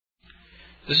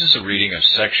This is a reading of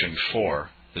Section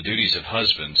 4, The Duties of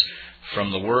Husbands,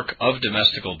 from the work Of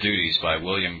Domestical Duties by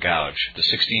William Gouge, the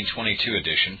 1622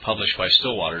 edition, published by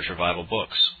Stillwater's Revival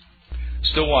Books.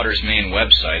 Stillwater's main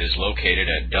website is located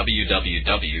at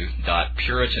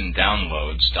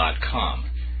www.puritandownloads.com.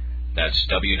 That's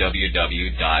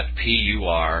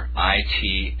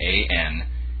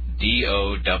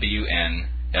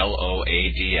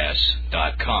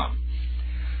www.puritandownloads.com.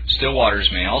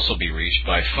 Stillwater's may also be reached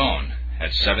by phone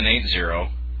at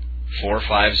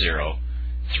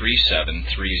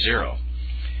 780-450-3730.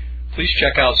 Please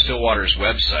check out Stillwater's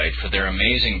website for their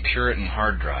amazing Puritan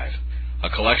hard drive, a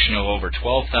collection of over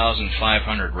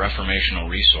 12,500 reformational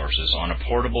resources on a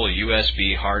portable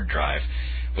USB hard drive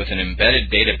with an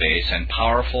embedded database and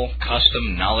powerful,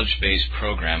 custom knowledge-based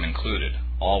program included,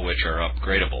 all which are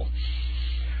upgradable.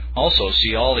 Also,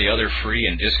 see all the other free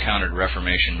and discounted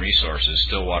Reformation resources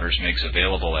Stillwater's makes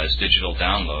available as digital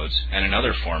downloads and in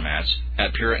other formats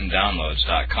at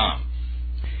puritandownloads.com.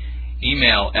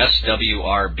 Email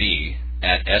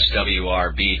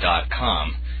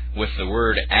swrb@swrb.com with the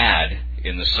word add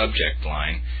in the subject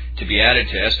line to be added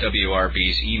to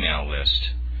SWRB's email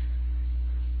list.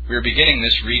 We are beginning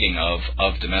this reading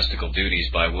of Domestical Duties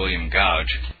by William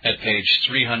Gouge at page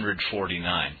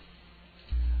 349.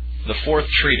 The fourth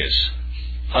treatise,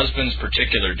 Husband's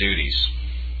Particular Duties.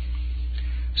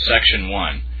 Section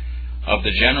 1, of the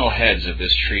general heads of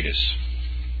this treatise.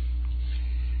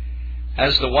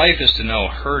 As the wife is to know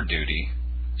her duty,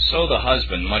 so the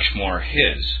husband much more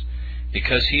his,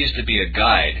 because he is to be a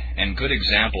guide and good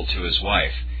example to his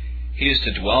wife. He is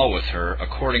to dwell with her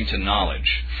according to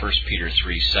knowledge, 1 Peter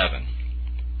 3:7.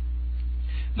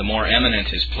 The more eminent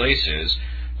his place is,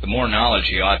 the more knowledge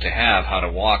he ought to have how to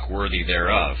walk worthy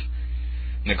thereof.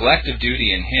 Neglect of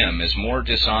duty in him is more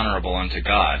dishonorable unto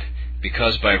God,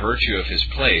 because by virtue of his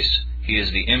place he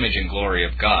is the image and glory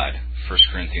of God, 1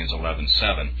 Corinthians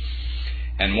 11:7,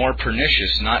 and more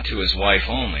pernicious not to his wife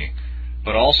only,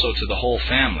 but also to the whole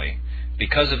family,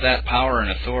 because of that power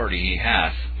and authority he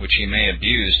hath, which he may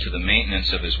abuse to the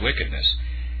maintenance of his wickedness,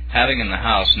 having in the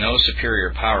house no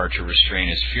superior power to restrain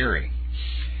his fury.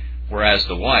 Whereas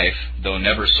the wife, though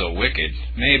never so wicked,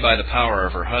 may by the power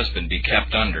of her husband be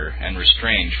kept under and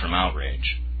restrained from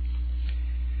outrage.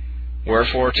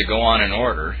 Wherefore, to go on in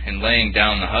order, in laying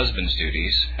down the husband's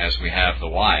duties, as we have the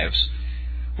wives',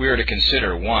 we are to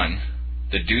consider 1.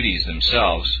 The duties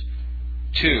themselves,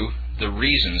 2. The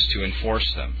reasons to enforce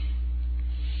them.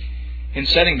 In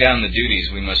setting down the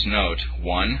duties we must note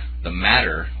 1. The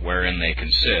matter wherein they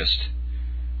consist,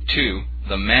 2.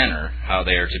 The manner how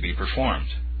they are to be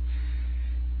performed.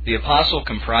 The apostle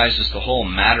comprises the whole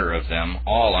matter of them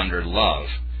all under love,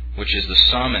 which is the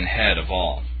sum and head of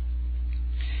all.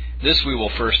 This we will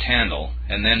first handle,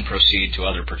 and then proceed to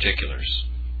other particulars.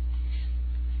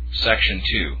 Section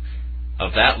 2.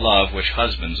 Of that love which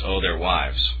husbands owe their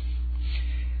wives.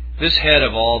 This head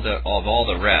of all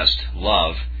the rest,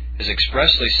 love, is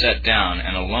expressly set down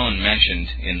and alone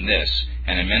mentioned in this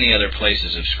and in many other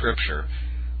places of Scripture,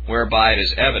 whereby it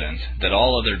is evident that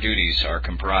all other duties are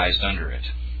comprised under it.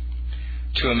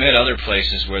 To omit other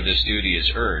places where this duty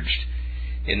is urged,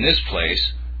 in this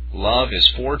place love is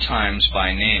 4 times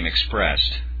by name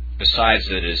expressed, besides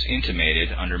that it is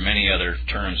intimated under many other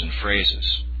terms and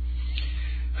phrases.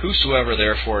 Whosoever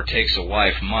therefore takes a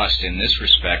wife must, in this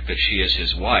respect that she is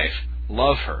his wife,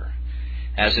 love her,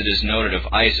 as it is noted of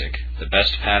Isaac, the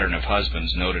best pattern of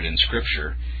husbands noted in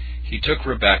Scripture. He took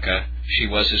Rebekah, she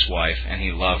was his wife, and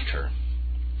he loved her.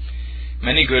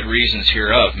 Many good reasons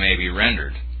hereof may be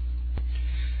rendered.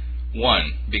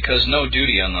 1. Because no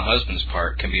duty on the husband's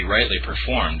part can be rightly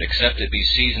performed except it be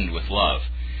seasoned with love.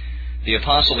 The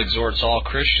apostle exhorts all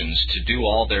Christians to do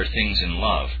all their things in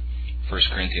love, 1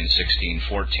 Corinthians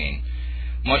 16:14.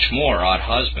 Much more ought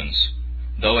husbands,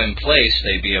 though in place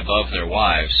they be above their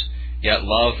wives, yet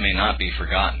love may not be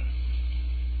forgotten.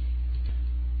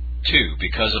 2.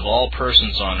 Because of all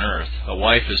persons on earth, a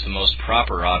wife is the most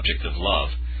proper object of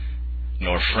love.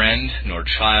 Nor friend, nor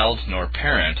child, nor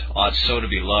parent ought so to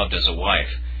be loved as a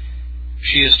wife.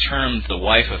 She is termed the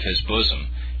wife of his bosom,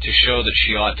 to show that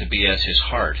she ought to be as his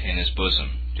heart in his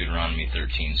bosom, Deuteronomy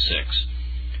 13:6.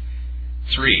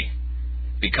 3.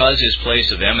 Because his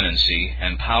place of eminency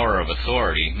and power of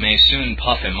authority may soon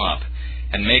puff him up,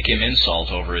 and make him insult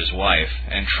over his wife,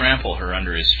 and trample her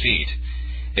under his feet,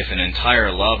 if an entire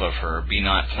love of her be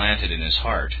not planted in his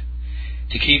heart.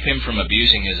 To keep him from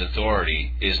abusing his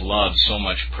authority is love so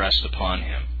much pressed upon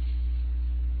him.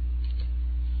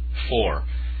 4.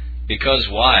 Because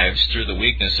wives, through the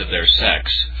weakness of their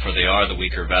sex, for they are the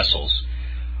weaker vessels,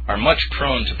 are much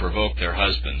prone to provoke their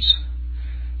husbands.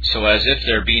 So as if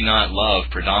there be not love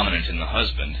predominant in the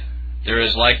husband, there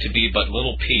is like to be but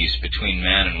little peace between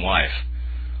man and wife.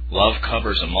 Love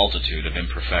covers a multitude of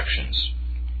imperfections.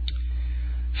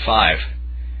 5.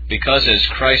 Because as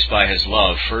Christ by his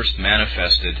love first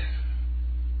manifested,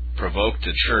 provoked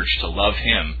the church to love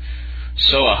him,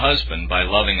 so a husband, by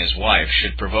loving his wife,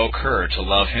 should provoke her to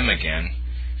love him again,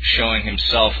 showing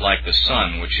himself like the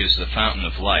sun, which is the fountain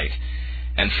of light,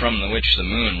 and from which the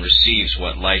moon receives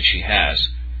what light she has,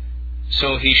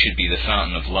 so he should be the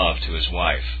fountain of love to his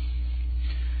wife.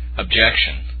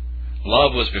 Objection.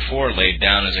 Love was before laid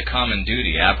down as a common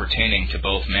duty appertaining to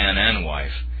both man and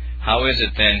wife. How is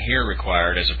it then here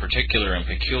required as a particular and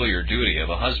peculiar duty of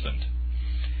a husband?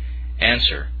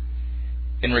 Answer.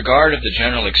 In regard of the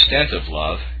general extent of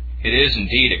love, it is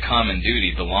indeed a common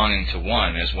duty belonging to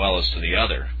one as well as to the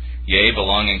other, yea,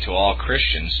 belonging to all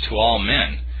Christians, to all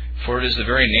men, for it is the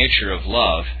very nature of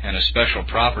love, and a special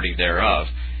property thereof,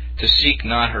 to seek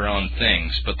not her own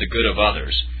things, but the good of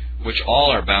others, which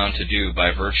all are bound to do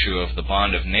by virtue of the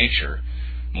bond of nature,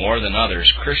 more than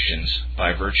others, Christians,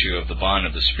 by virtue of the bond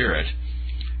of the Spirit.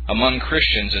 Among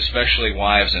Christians, especially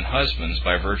wives and husbands,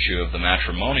 by virtue of the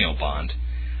matrimonial bond.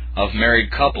 Of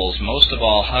married couples, most of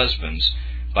all husbands,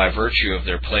 by virtue of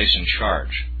their place in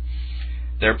charge.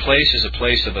 Their place is a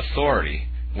place of authority,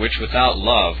 which without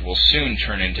love will soon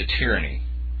turn into tyranny.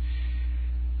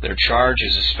 Their charge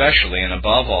is especially and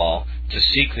above all to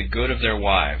seek the good of their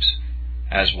wives,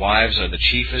 as wives are the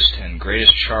chiefest and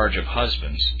greatest charge of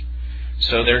husbands,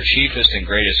 so their chiefest and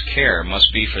greatest care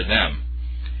must be for them.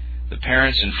 The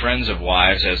parents and friends of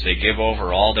wives, as they give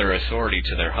over all their authority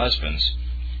to their husbands,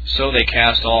 so they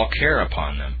cast all care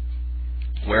upon them.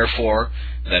 Wherefore,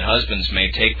 that husbands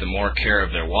may take the more care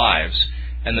of their wives,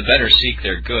 and the better seek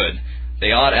their good,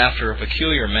 they ought after a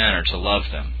peculiar manner to love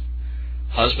them.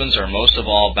 Husbands are most of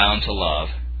all bound to love,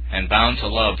 and bound to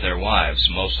love their wives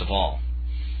most of all.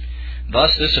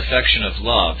 Thus this affection of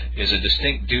love is a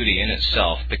distinct duty in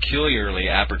itself, peculiarly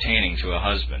appertaining to a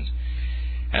husband,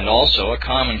 and also a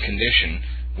common condition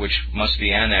which must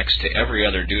be annexed to every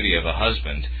other duty of a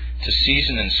husband, to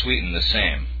season and sweeten the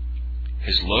same.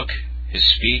 His look, his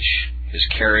speech, his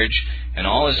carriage, and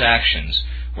all his actions,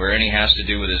 wherein he has to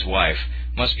do with his wife,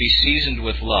 must be seasoned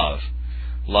with love.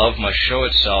 Love must show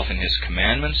itself in his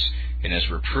commandments, in his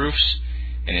reproofs,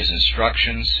 in his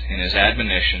instructions, in his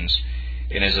admonitions,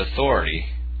 in his authority,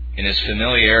 in his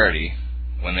familiarity,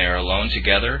 when they are alone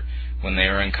together, when they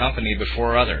are in company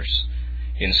before others,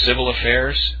 in civil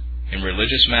affairs, in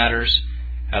religious matters,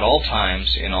 at all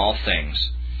times, in all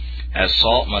things. As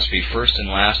salt must be first and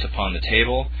last upon the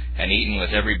table, and eaten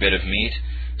with every bit of meat,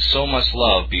 so must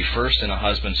love be first in a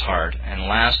husband's heart, and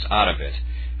last out of it,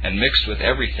 and mixed with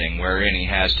everything wherein he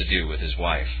has to do with his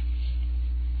wife.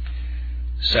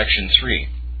 Section 3.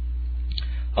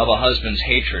 Of a husband's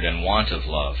hatred and want of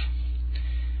love.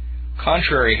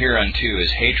 Contrary hereunto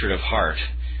is hatred of heart,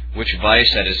 which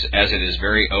vice, as it is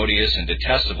very odious and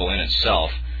detestable in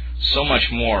itself, so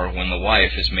much more when the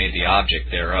wife is made the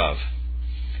object thereof.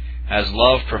 As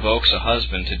love provokes a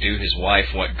husband to do his wife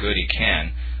what good he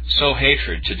can, so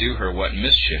hatred to do her what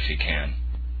mischief he can.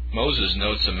 Moses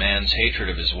notes a man's hatred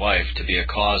of his wife to be a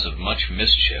cause of much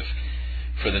mischief,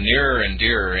 for the nearer and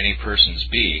dearer any persons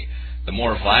be, the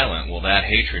more violent will that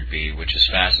hatred be which is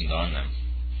fastened on them.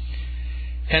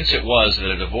 Hence it was that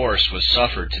a divorce was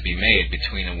suffered to be made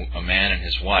between a man and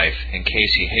his wife, in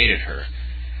case he hated her,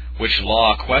 which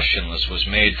law questionless was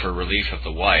made for relief of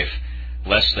the wife,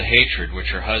 lest the hatred which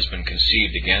her husband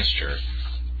conceived against her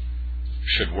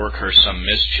should work her some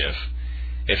mischief,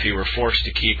 if he were forced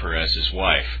to keep her as his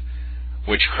wife,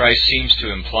 which Christ seems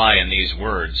to imply in these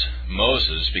words,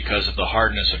 Moses, because of the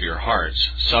hardness of your hearts,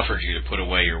 suffered you to put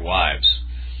away your wives.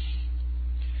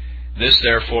 This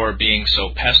therefore being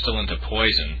so pestilent a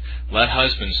poison, let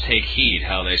husbands take heed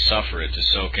how they suffer it to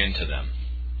soak into them.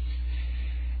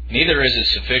 Neither is it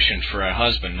sufficient for a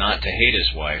husband not to hate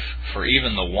his wife, for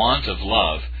even the want of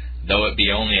love, though it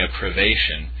be only a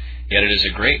privation, yet it is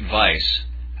a great vice,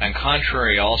 and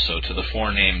contrary also to the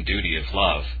forenamed duty of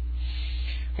love.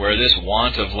 Where this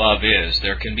want of love is,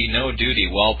 there can be no duty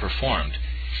well performed,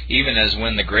 even as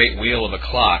when the great wheel of a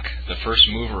clock, the first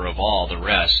mover of all the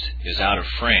rest, is out of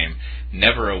frame,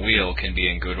 never a wheel can be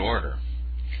in good order.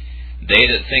 They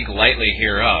that think lightly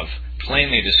hereof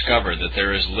plainly discover that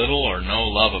there is little or no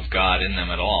love of God in them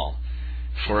at all.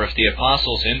 For if the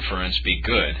apostle's inference be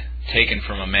good, taken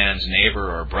from a man's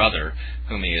neighbor or brother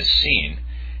whom he has seen,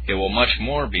 it will much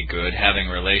more be good having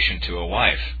relation to a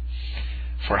wife.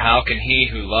 For how can he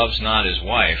who loves not his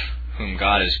wife, whom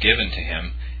God has given to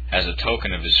him, as a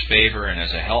token of his favor and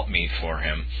as a helpmeet for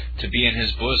him, to be in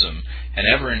his bosom, and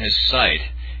ever in his sight,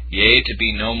 yea, to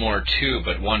be no more two,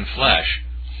 but one flesh,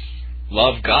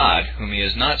 love God, whom he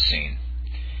has not seen.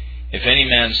 If any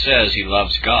man says he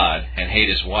loves God, and hate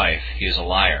his wife, he is a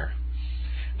liar.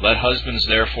 Let husbands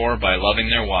therefore, by loving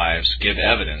their wives, give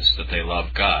evidence that they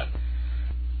love God.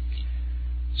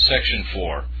 Section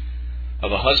 4.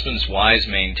 Of a husband's wise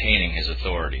maintaining his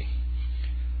authority.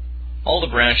 All the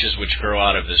branches which grow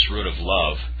out of this root of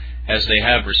love, as they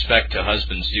have respect to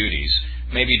husband's duties,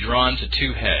 may be drawn to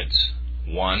two heads.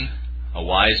 1. A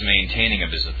wise maintaining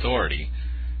of his authority.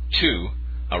 2.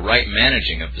 A right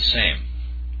managing of the same.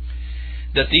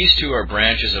 That these two are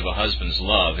branches of a husband's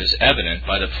love is evident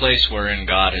by the place wherein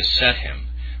God has set him,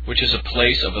 which is a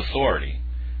place of authority.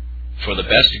 For the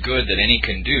best good that any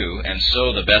can do, and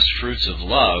so the best fruits of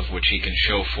love which he can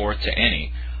show forth to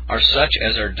any, are such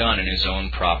as are done in his own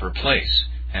proper place,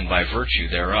 and by virtue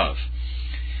thereof.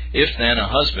 If then a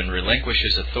husband relinquish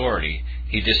his authority,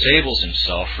 he disables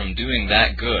himself from doing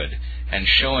that good, and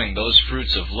showing those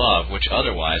fruits of love which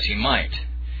otherwise he might.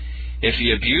 If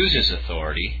he abuse his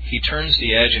authority, he turns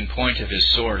the edge and point of his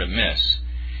sword amiss.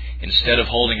 Instead of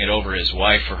holding it over his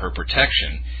wife for her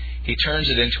protection, he turns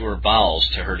it into her bowels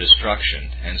to her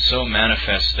destruction, and so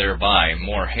manifests thereby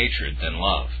more hatred than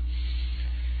love.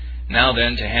 Now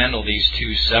then, to handle these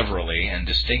two severally and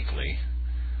distinctly.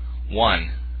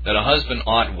 1. That a husband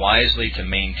ought wisely to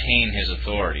maintain his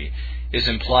authority is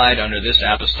implied under this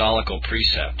apostolical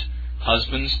precept: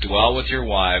 Husbands, dwell with your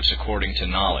wives according to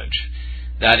knowledge.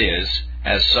 That is,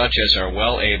 as such as are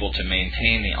well able to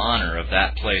maintain the honor of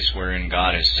that place wherein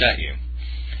God has set you,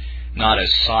 not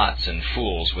as sots and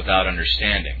fools without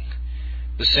understanding.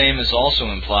 The same is also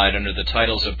implied under the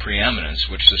titles of preeminence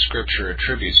which the Scripture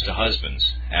attributes to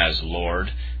husbands, as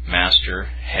Lord, Master,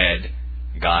 Head,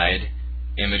 Guide,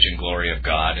 Image and Glory of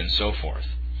God, and so forth.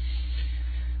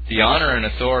 The honor and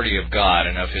authority of God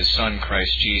and of His Son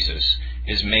Christ Jesus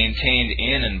is maintained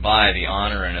in and by the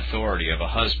honor and authority of a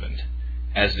husband,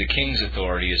 as the king's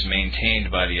authority is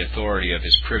maintained by the authority of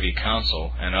his privy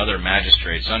council and other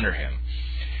magistrates under him.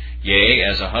 Yea,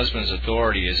 as a husband's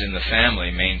authority is in the family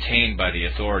maintained by the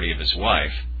authority of his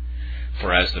wife.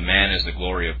 For as the man is the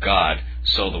glory of God,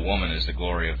 so the woman is the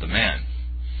glory of the man.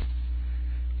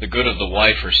 The good of the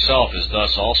wife herself is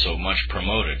thus also much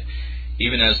promoted,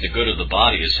 even as the good of the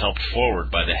body is helped forward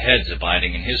by the head's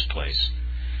abiding in his place.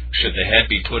 Should the head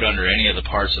be put under any of the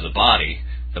parts of the body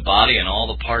and all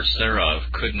the parts thereof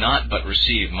could not but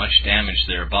receive much damage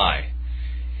thereby.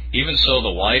 Even so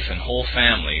the wife and whole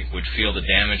family would feel the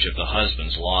damage of the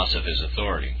husband's loss of his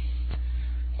authority.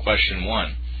 Question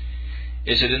 1.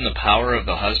 Is it in the power of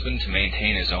the husband to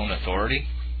maintain his own authority?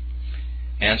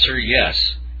 Answer: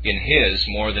 yes, in his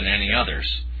more than any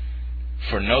others.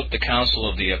 For note the counsel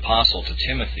of the Apostle to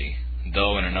Timothy,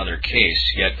 though in another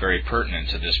case, yet very pertinent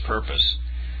to this purpose: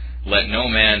 Let no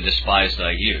man despise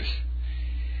thy youth.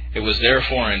 It was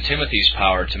therefore in Timothy's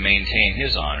power to maintain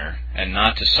his honor, and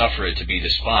not to suffer it to be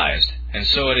despised, and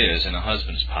so it is in a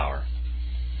husband's power.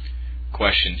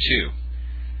 Question 2.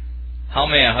 How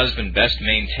may a husband best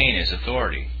maintain his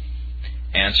authority?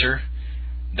 Answer: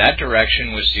 that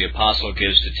direction which the Apostle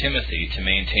gives to Timothy to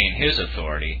maintain his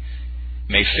authority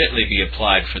may fitly be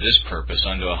applied for this purpose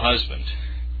unto a husband.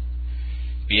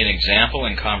 Be an example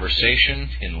in conversation,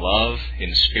 in love,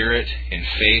 in spirit, in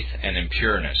faith, and in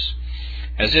pureness.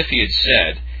 As if he had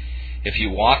said, if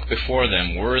you walk before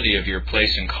them worthy of your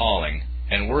place and calling,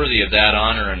 and worthy of that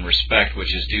honor and respect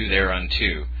which is due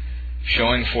thereunto,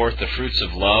 showing forth the fruits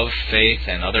of love, faith,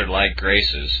 and other like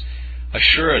graces,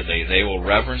 assuredly they will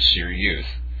reverence your youth.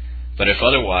 But if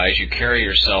otherwise you carry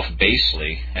yourself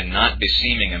basely, and not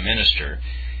beseeming a minister,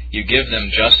 you give them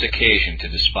just occasion to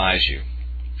despise you.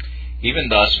 Even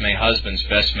thus may husbands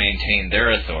best maintain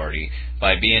their authority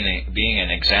by being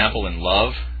an example in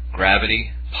love,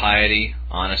 gravity, piety,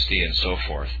 honesty, and so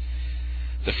forth.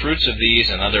 The fruits of these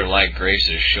and other like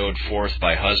graces showed forth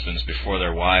by husbands before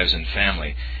their wives and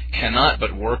family cannot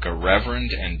but work a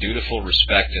reverend and dutiful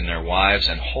respect in their wives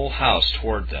and whole house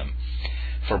toward them,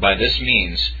 for by this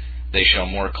means they shall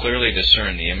more clearly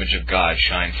discern the image of God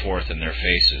shine forth in their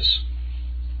faces.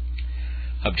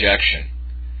 Objection.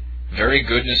 Very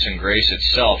goodness and grace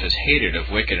itself is hated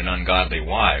of wicked and ungodly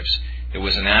wives. It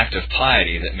was an act of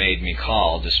piety that made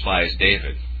Michal despise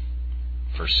David.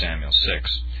 1 Samuel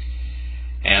 6.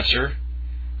 Answer: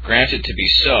 granted to be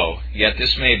so, yet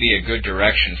this may be a good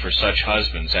direction for such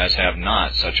husbands as have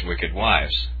not such wicked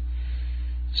wives.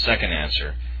 Second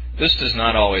answer: this does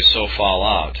not always so fall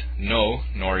out, no,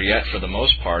 nor yet for the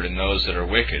most part in those that are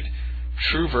wicked.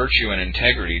 True virtue and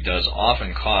integrity does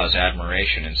often cause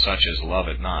admiration in such as love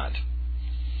it not.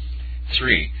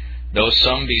 3. Though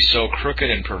some be so crooked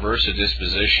and perverse a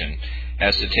disposition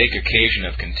as to take occasion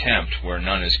of contempt where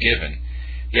none is given,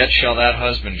 yet shall that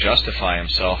husband justify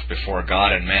himself before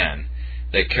God and man,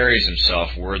 that carries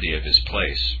himself worthy of his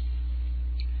place.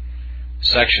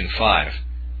 Section 5.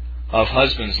 Of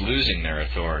husbands losing their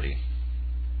authority.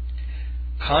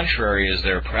 Contrary is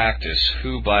their practice,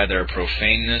 who by their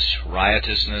profaneness,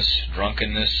 riotousness,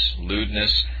 drunkenness,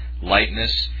 lewdness,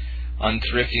 lightness,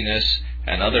 unthriftiness,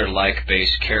 and other like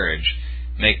base carriage,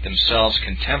 make themselves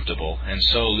contemptible, and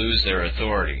so lose their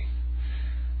authority.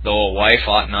 Though a wife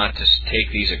ought not to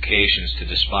take these occasions to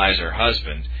despise her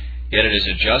husband, yet it is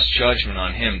a just judgment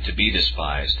on him to be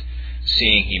despised,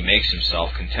 seeing he makes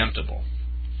himself contemptible.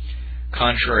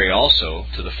 Contrary also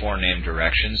to the forenamed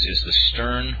directions is the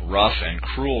stern, rough, and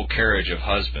cruel carriage of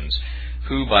husbands,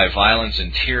 who by violence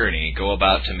and tyranny go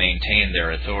about to maintain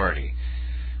their authority.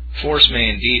 Force may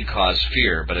indeed cause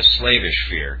fear, but a slavish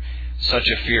fear, such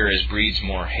a fear as breeds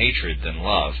more hatred than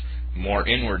love, more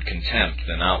inward contempt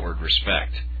than outward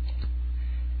respect.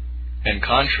 And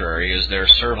contrary is their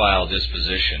servile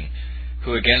disposition,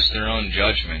 who against their own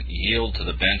judgment yield to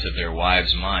the bent of their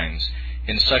wives' minds,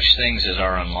 in such things as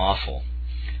are unlawful.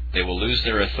 They will lose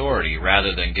their authority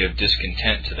rather than give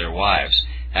discontent to their wives,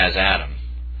 as Adam.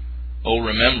 O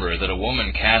remember that a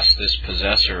woman casts this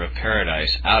possessor of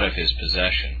paradise out of his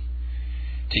possession.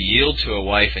 To yield to a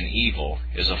wife in evil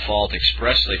is a fault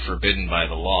expressly forbidden by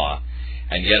the law,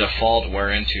 and yet a fault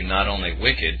whereinto not only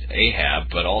wicked Ahab,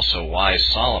 but also wise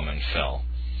Solomon fell.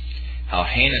 How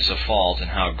heinous a fault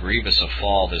and how grievous a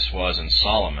fall this was in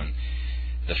Solomon,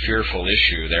 the fearful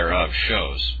issue thereof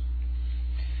shows.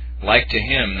 Like to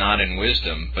him, not in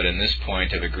wisdom, but in this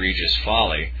point of egregious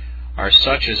folly, are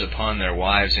such as upon their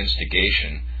wives'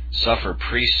 instigation suffer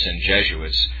priests and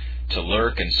Jesuits to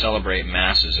lurk and celebrate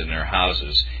masses in their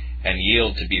houses, and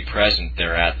yield to be present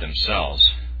thereat themselves.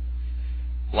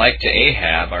 Like to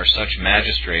Ahab are such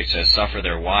magistrates as suffer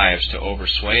their wives to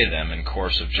oversway them in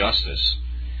course of justice.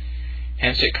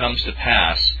 Hence it comes to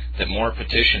pass that more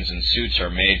petitions and suits are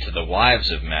made to the wives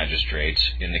of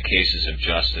magistrates in the cases of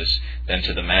justice than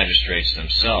to the magistrates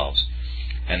themselves,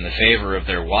 and the favor of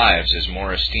their wives is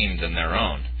more esteemed than their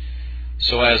own.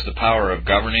 So as the power of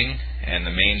governing and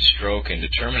the main stroke in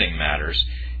determining matters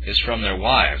is from their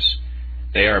wives,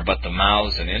 they are but the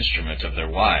mouths and instrument of their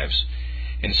wives,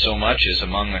 insomuch as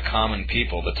among the common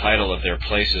people the title of their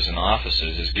places and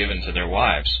offices is given to their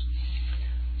wives.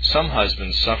 Some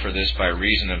husbands suffer this by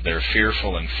reason of their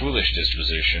fearful and foolish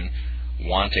disposition,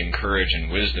 wanting courage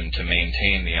and wisdom to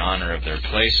maintain the honor of their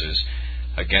places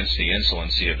against the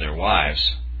insolency of their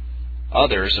wives.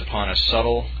 Others upon a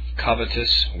subtle,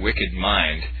 covetous, wicked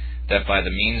mind, that by the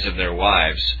means of their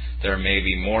wives there may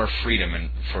be more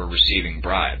freedom for receiving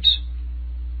bribes.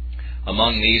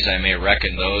 Among these I may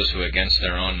reckon those who against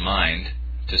their own mind,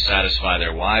 to satisfy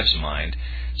their wives' mind,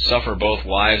 suffer both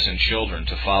wives and children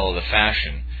to follow the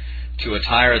fashion, to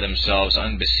attire themselves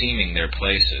unbeseeming their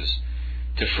places,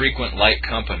 to frequent light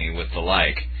company with the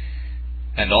like,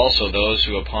 and also those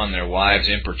who upon their wives'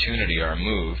 importunity are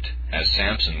moved, as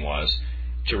Samson was,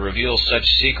 to reveal such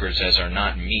secrets as are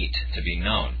not meet to be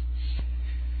known.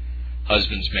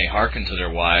 Husbands may hearken to their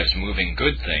wives moving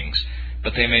good things,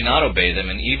 but they may not obey them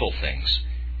in evil things.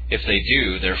 If they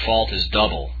do, their fault is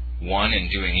double, 1 in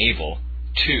doing evil,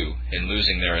 2 in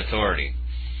losing their authority.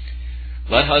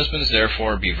 Let husbands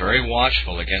therefore be very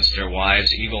watchful against their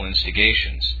wives' evil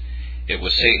instigations. It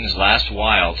was Satan's last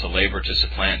wile to labor to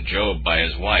supplant Job by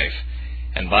his wife,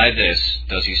 and by this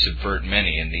does he subvert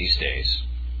many in these days.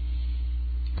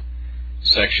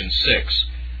 Section 6.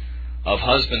 Of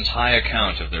husbands' high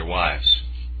account of their wives.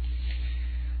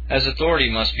 As authority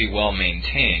must be well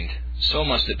maintained, so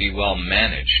must it be well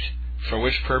managed, for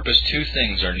which purpose 2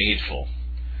 things are needful.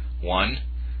 1.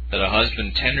 That a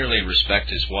husband tenderly respect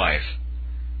his wife.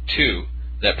 2.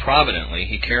 That providently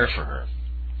he care for her.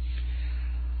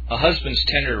 A husband's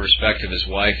tender respect of his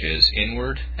wife is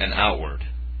inward and outward.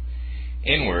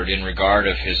 Inward in regard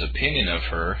of his opinion of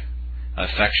her,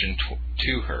 affection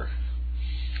to her.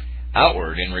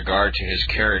 Outward in regard to his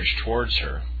carriage towards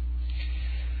her.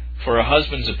 For a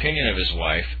husband's opinion of his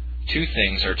wife, 2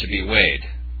 things are to be weighed: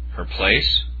 her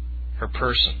place, her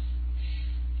person.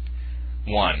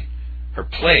 1. Her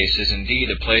place is indeed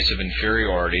a place of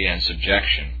inferiority and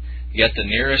subjection, yet the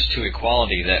nearest to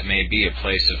equality that may be a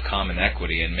place of common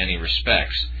equity in many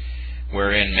respects,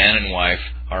 wherein man and wife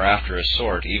are after a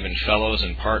sort even fellows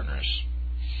and partners.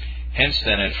 Hence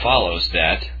then it follows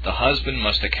that the husband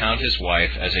must account his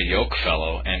wife as a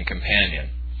yoke-fellow and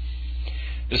companion.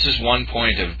 This is one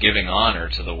point of giving honor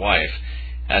to the wife,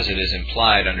 as it is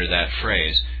implied under that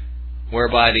phrase,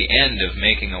 whereby the end of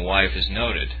making a wife is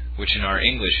noted, which in our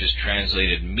English is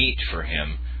translated meet for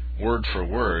him, word for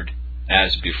word,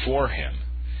 as before him,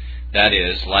 that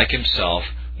is, like himself,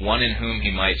 one in whom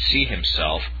he might see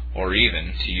himself, or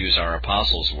even, to use our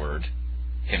apostle's word,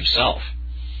 himself.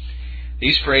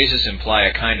 These phrases imply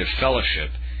a kind of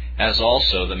fellowship, as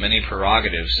also the many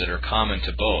prerogatives that are common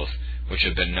to both, which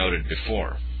have been noted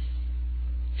before.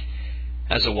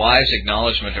 As a wife's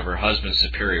acknowledgment of her husband's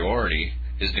superiority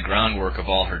is the groundwork of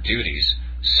all her duties,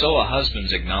 so a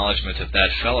husband's acknowledgment of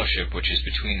that fellowship which is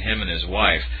between him and his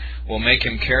wife will make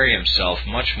him carry himself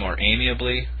much more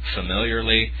amiably,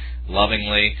 familiarly,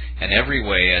 lovingly, and every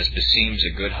way as beseems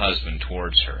a good husband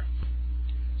towards her.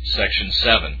 Section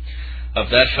 7. Of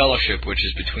that fellowship which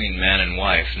is between man and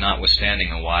wife,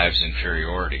 notwithstanding a wife's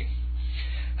inferiority.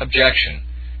 Objection.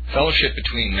 Fellowship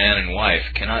between man and wife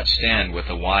cannot stand with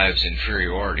a wife's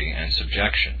inferiority and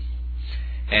subjection.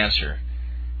 Answer.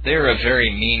 They are of very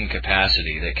mean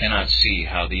capacity that cannot see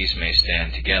how these may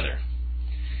stand together.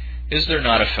 Is there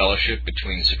not a fellowship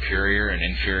between superior and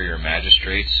inferior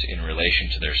magistrates in relation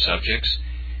to their subjects?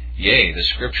 Yea, the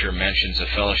Scripture mentions a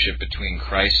fellowship between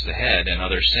Christ the head and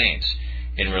other saints,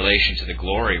 in relation to the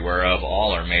glory whereof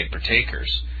all are made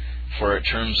partakers, for it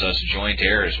terms us joint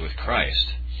heirs with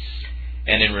Christ.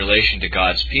 And in relation to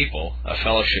God's people, a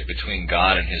fellowship between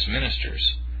God and his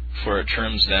ministers, for it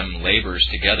terms them laborers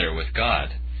together with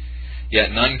God.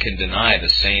 Yet none can deny the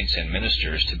saints and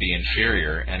ministers to be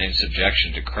inferior and in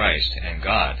subjection to Christ and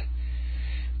God.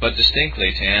 But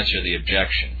distinctly to answer the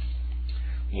objection.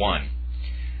 1.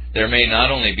 There may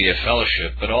not only be a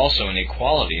fellowship, but also an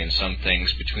equality in some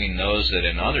things between those that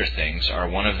in other things are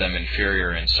one of them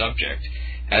inferior and subject,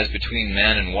 as between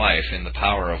man and wife in the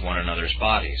power of one another's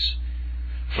bodies.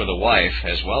 For the wife,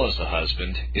 as well as the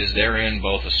husband, is therein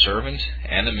both a servant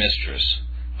and a mistress,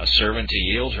 a servant to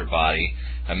yield her body,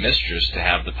 a mistress to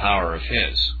have the power of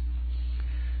his.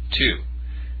 2.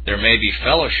 There may be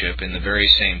fellowship in the very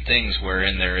same things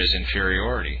wherein there is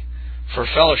inferiority. For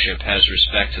fellowship has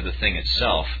respect to the thing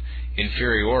itself,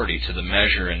 inferiority to the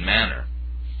measure and manner.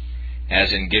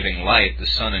 As in giving light, the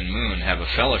sun and moon have a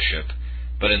fellowship,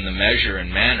 but in the measure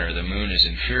and manner the moon is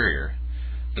inferior.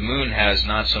 The moon has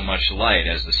not so much light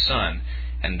as the sun,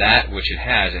 and that which it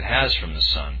has from the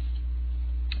sun.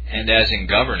 And as in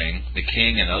governing, the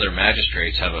king and other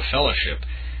magistrates have a fellowship,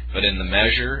 but in the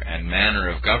measure and manner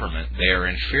of government they are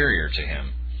inferior to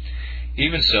him.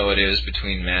 Even so it is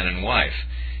between man and wife.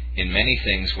 In many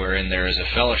things wherein there is a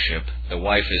fellowship, the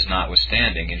wife is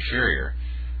notwithstanding inferior,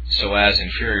 so as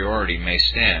inferiority may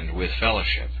stand with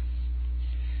fellowship.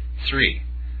 3.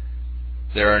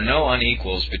 There are no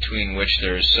unequals between which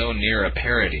there is so near a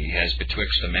parity as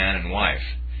betwixt a man and wife.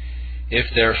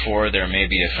 If therefore there may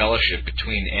be a fellowship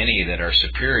between any that are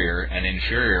superior and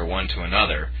inferior one to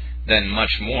another, then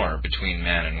much more between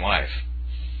man and wife.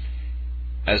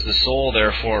 As the soul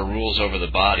therefore rules over the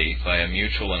body by a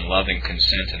mutual and loving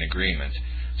consent and agreement,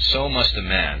 so must a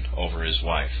man over his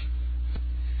wife.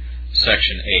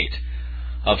 Section 8.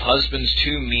 Of husbands'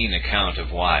 too mean account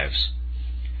of wives.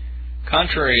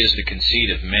 Contrary is the conceit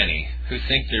of many, who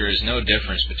think there is no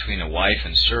difference between a wife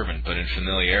and servant but in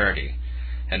familiarity,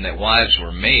 and that wives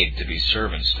were made to be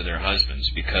servants to their husbands,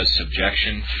 because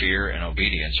subjection, fear, and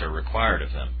obedience are required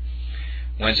of them.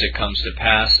 Whence it comes to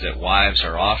pass that wives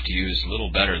are oft used little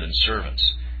better than servants.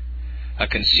 A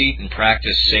conceit and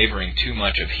practice savoring too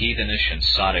much of heathenish and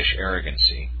sottish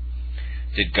arrogancy.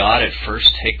 Did God at first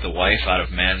take the wife out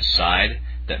of man's side,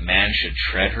 that man should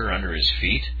tread her under his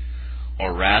feet?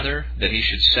 Or rather, that he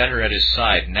should set her at his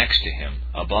side next to him,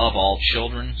 above all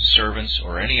children, servants,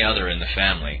 or any other in the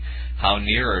family, how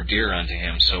near or dear unto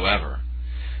him soever.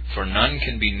 For none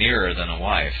can be nearer than a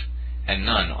wife, and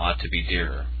none ought to be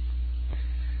dearer.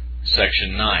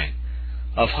 Section 9.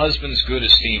 Of husbands' good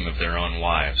esteem of their own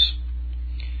wives.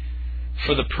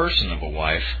 For the person of a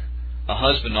wife, a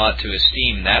husband ought to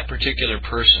esteem that particular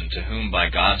person to whom by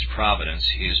God's providence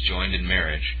he is joined in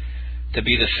marriage, to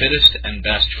be the fittest and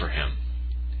best for him.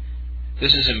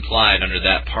 This is implied under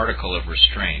that particle of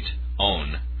restraint,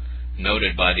 own,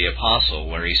 noted by the Apostle,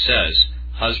 where he says,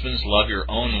 Husbands, love your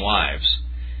own wives,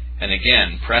 and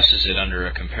again presses it under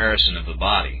a comparison of the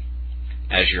body,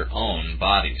 as your own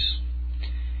bodies.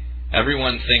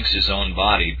 Everyone thinks his own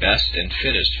body best and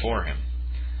fittest for him.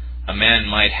 A man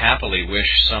might happily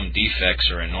wish some defects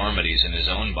or enormities in his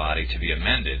own body to be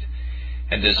amended,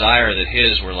 and desire that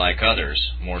his were like others,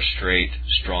 more straight,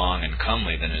 strong, and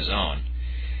comely than his own.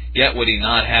 Yet would he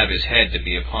not have his head to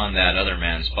be upon that other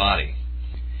man's body.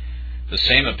 The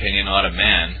same opinion ought a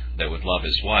man, that would love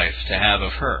his wife, to have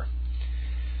of her.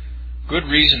 Good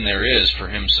reason there is for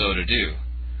him so to do.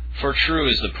 For true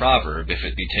is the proverb, if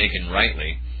it be taken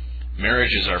rightly,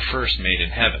 marriages are first made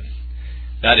in heaven.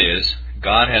 That is,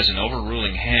 God has an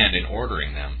overruling hand in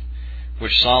ordering them,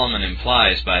 which Solomon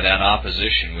implies by that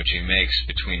opposition which he makes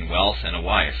between wealth and a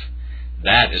wife.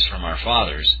 That is from our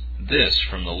fathers, this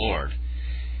from the Lord.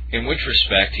 In which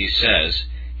respect he says,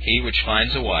 He which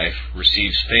finds a wife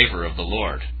receives favor of the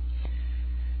Lord.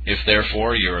 If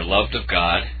therefore you are loved of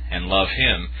God, and love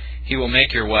Him, He will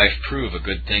make your wife prove a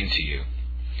good thing to you.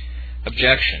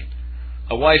 Objection.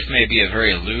 A wife may be a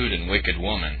very lewd and wicked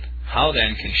woman. How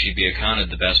then can she be accounted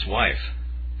the best wife?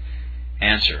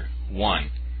 Answer.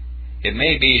 1. It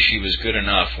may be she was good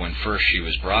enough when first she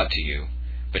was brought to you,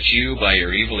 but you, by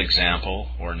your evil example,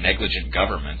 or negligent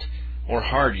government, or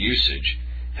hard usage,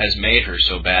 has made her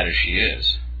so bad as she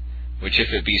is. Which if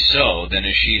it be so, then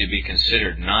is she to be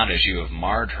considered not as you have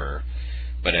marred her,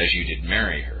 but as you did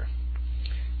marry her.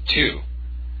 2.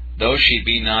 Though she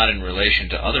be not in relation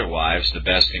to other wives the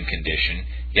best in condition,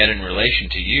 yet in relation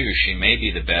to you she may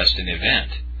be the best in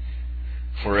event.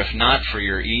 For if not for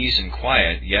your ease and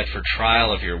quiet, yet for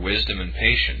trial of your wisdom and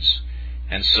patience,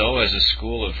 and so as a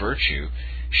school of virtue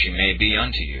she may be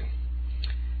unto you.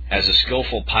 As a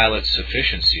skillful pilot's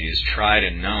sufficiency is tried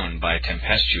and known by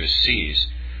tempestuous seas,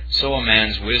 so a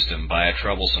man's wisdom by a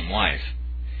troublesome wife.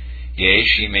 Yea,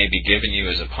 she may be given you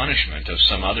as a punishment of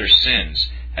some other sins,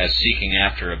 as seeking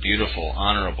after a beautiful,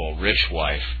 honorable, rich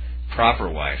wife, proper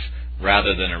wife,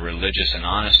 rather than a religious and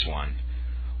honest one,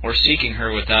 or seeking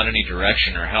her without any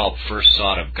direction or help first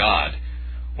sought of God,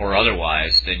 or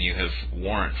otherwise than you have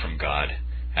warrant from God,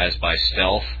 as by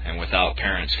stealth and without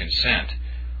parents' consent,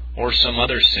 or some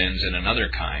other sins in another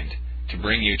kind, to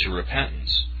bring you to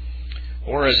repentance,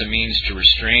 or as a means to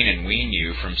restrain and wean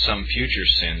you from some future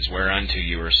sins whereunto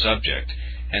you are subject,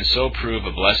 and so prove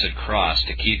a blessed cross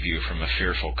to keep you from a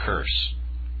fearful curse.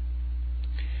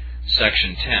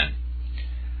 Section 10.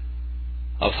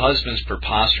 Of husbands'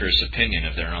 preposterous opinion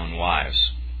of their own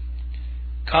wives.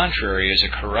 Contrary is a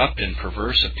corrupt and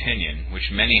perverse opinion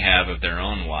which many have of their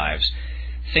own wives,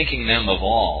 thinking them of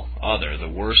all other the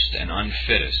worst and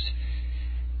unfittest.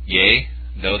 Yea,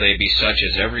 though they be such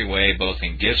as every way, both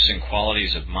in gifts and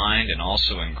qualities of mind, and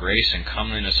also in grace and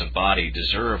comeliness of body,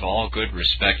 deserve all good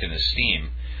respect and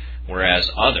esteem, whereas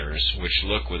others, which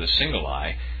look with a single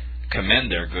eye,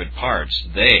 commend their good parts,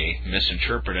 they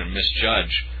misinterpret and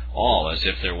misjudge all, as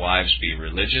if their wives be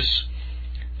religious.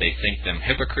 They think them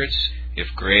hypocrites, if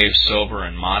grave, sober,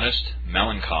 and modest,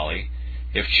 melancholy,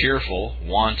 if cheerful,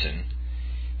 wanton,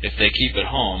 if they keep at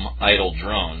home, idle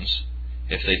drones,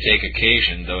 if they take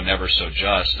occasion, though never so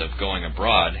just, of going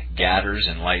abroad, gadders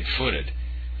and light-footed.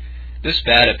 This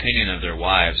bad opinion of their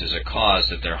wives is a cause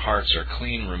that their hearts are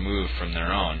clean removed from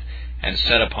their own, and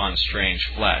set upon strange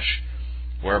flesh,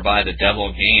 whereby the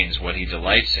devil gains what he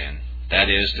delights in, that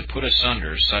is, to put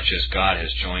asunder such as God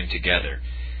has joined together,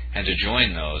 and to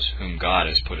join those whom God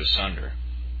has put asunder.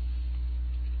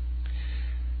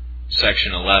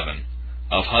 Section 11.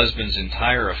 Of husbands'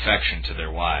 entire affection to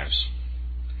their wives.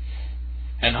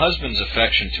 An husband's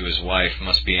affection to his wife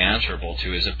must be answerable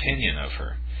to his opinion of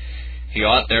her. He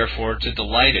ought therefore to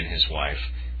delight in his wife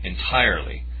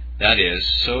entirely, that is,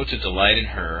 so to delight in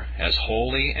her as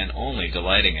wholly and only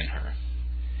delighting in her.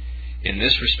 In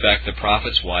this respect the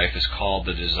prophet's wife is called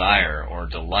the desire or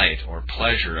delight or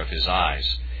pleasure of his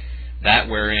eyes, that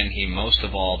wherein he most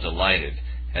of all delighted,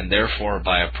 and therefore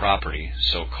by a property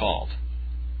so called.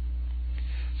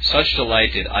 Such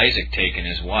delight did Isaac take in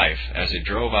his wife, as it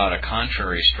drove out a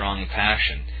contrary strong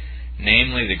passion,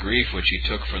 namely the grief which he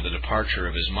took for the departure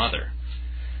of his mother.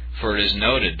 For it is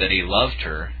noted that he loved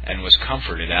her, and was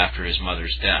comforted after his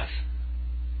mother's death.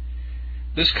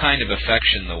 This kind of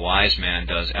affection the wise man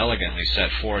does elegantly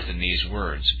set forth in these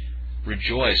words,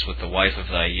 Rejoice with the wife of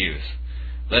thy youth.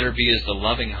 Let her be as the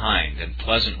loving hind and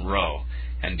pleasant roe,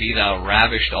 and be thou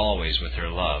ravished always with her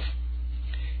love.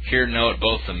 Here note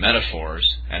both the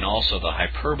metaphors and also the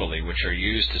hyperbole which are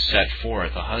used to set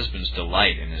forth a husband's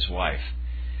delight in his wife.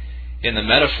 In the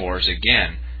metaphors,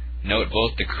 again, note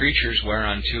both the creatures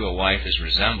whereunto a wife is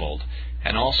resembled,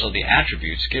 and also the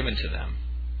attributes given to them.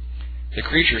 The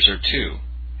creatures are two,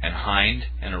 an hind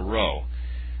and a roe,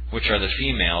 which are the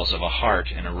females of a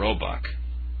hart and a roebuck.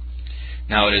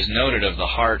 Now it is noted of the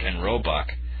hart and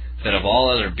roebuck that of all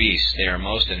other beasts they are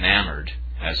most enamored,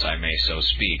 as I may so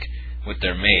speak, with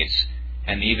their mates,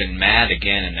 and even mad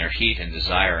again in their heat and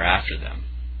desire after them.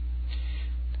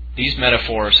 These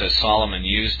metaphors has Solomon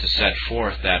used to set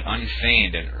forth that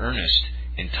unfeigned and earnest,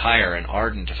 entire and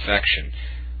ardent affection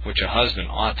which a husband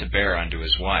ought to bear unto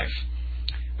his wife,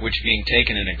 which being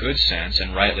taken in a good sense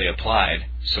and rightly applied,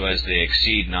 so as they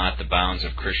exceed not the bounds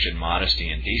of Christian modesty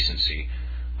and decency,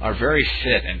 are very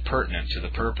fit and pertinent to the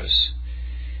purpose.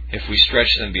 If we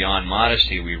stretch them beyond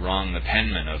modesty, we wrong the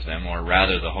penman of them, or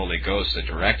rather the Holy Ghost that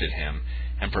directed him,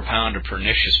 and propound a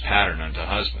pernicious pattern unto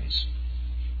husbands.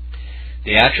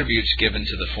 The attributes given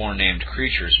to the forenamed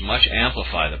creatures much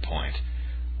amplify the point.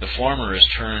 The former is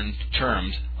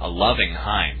termed a loving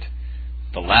hind,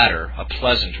 the latter a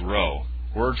pleasant roe,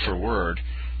 word for word,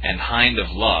 and hind of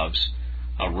loves,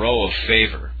 a roe of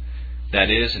favor,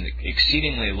 that is,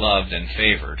 exceedingly loved and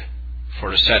favored. For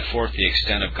to set forth the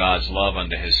extent of God's love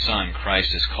unto his Son,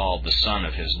 Christ is called the Son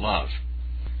of his love.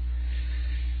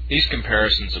 These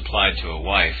comparisons applied to a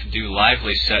wife do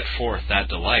lively set forth that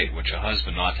delight which a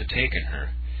husband ought to take in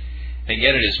her, and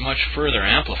yet it is much further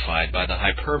amplified by the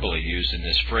hyperbole used in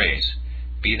this phrase,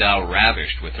 be thou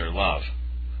ravished with her love,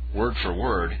 word for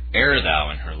word, err thou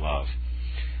in her love,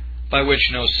 by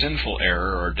which no sinful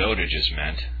error or dotage is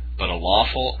meant, but a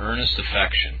lawful, earnest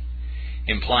affection,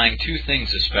 implying two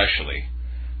things especially.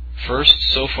 First,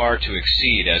 so far to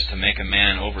exceed as to make a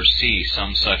man oversee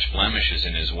some such blemishes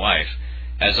in his wife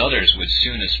as others would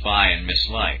soon espy and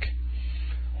mislike,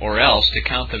 or else to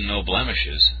count them no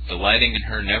blemishes, delighting in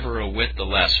her never a whit the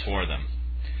less for them.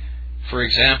 For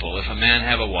example, if a man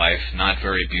have a wife not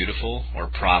very beautiful or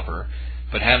proper,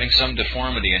 but having some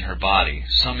deformity in her body,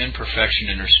 some imperfection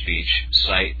in her speech,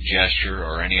 sight, gesture,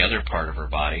 or any other part of her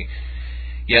body,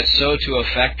 yet so to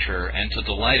affect her and to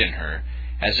delight in her,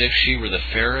 as if she were the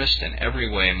fairest and every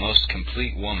way most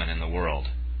complete woman in the world.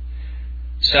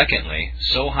 Secondly,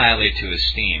 so highly to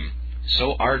esteem,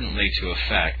 so ardently to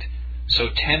affect, so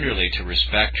tenderly to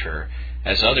respect her,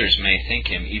 as others may think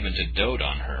him even to dote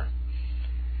on her.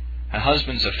 A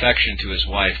husband's affection to his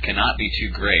wife cannot be too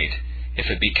great,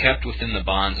 if it be kept within the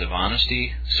bonds of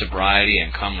honesty, sobriety,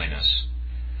 and comeliness.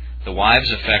 The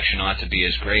wife's affection ought to be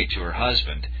as great to her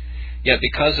husband, yet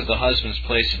because of the husband's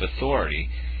place of authority,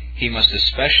 he must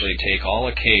especially take all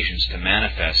occasions to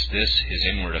manifest this his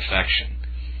inward affection.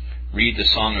 Read the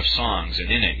Song of Songs, and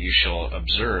in it you shall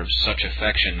observe such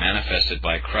affection manifested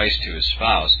by Christ to his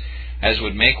spouse, as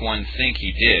would make one think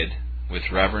he did,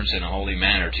 with reverence and a holy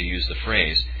manner to use the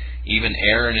phrase, even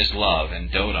err in his love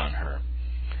and dote on her.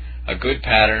 A good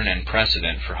pattern and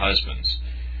precedent for husbands,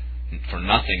 for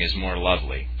nothing is more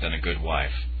lovely than a good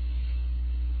wife.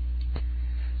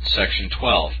 Section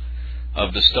 12.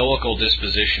 Of the stoical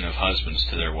disposition of husbands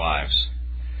to their wives.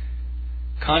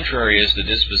 Contrary is the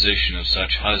disposition of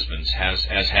such husbands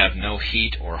as have no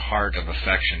heat or heart of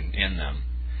affection in them,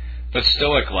 but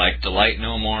stoic-like delight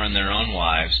no more in their own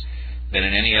wives than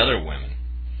in any other women,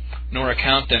 nor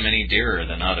account them any dearer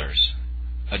than others,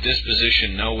 a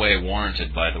disposition no way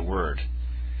warranted by the Word.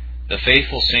 The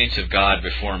faithful saints of God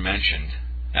before mentioned,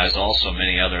 as also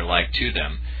many other like to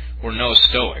them, were no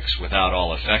Stoics without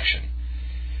all affection,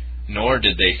 nor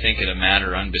did they think it a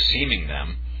matter unbeseeming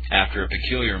them, after a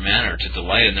peculiar manner, to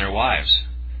delight in their wives.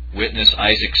 Witness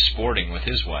Isaac sporting with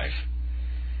his wife.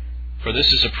 For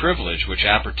this is a privilege which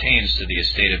appertains to the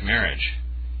estate of marriage.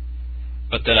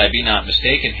 But that I be not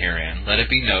mistaken herein, let it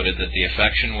be noted that the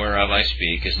affection whereof I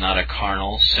speak is not a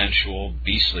carnal, sensual,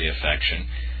 beastly affection,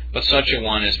 but such a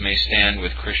one as may stand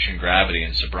with Christian gravity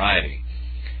and sobriety,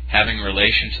 having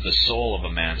relation to the soul of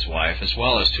a man's wife as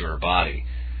well as to her body,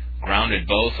 grounded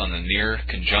both on the near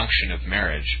conjunction of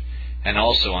marriage, and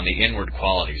also on the inward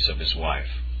qualities of his wife.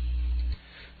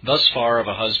 Thus far of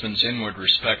a husband's inward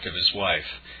respect of his wife.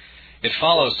 It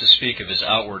follows to speak of his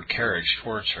outward carriage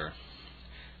towards her.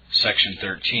 Section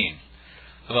 13.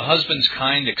 Of a husband's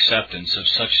kind acceptance of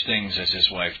such things as his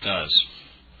wife does.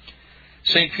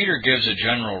 St. Peter gives a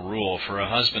general rule for a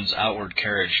husband's outward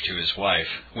carriage to his wife,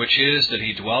 which is that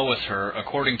he dwell with her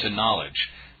according to knowledge,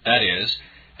 that is,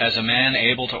 as a man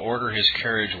able to order his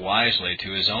carriage wisely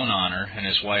to his own honor and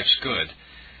his wife's good,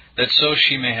 that so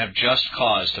she may have just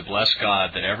cause to bless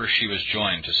God that ever she was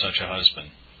joined to such a husband.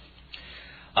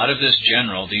 Out of this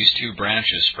general, these two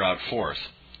branches sprout forth.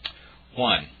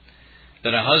 1.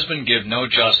 That a husband give no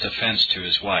just offense to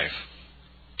his wife.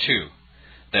 2.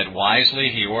 That wisely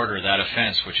he order that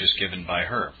offense which is given by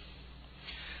her.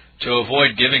 To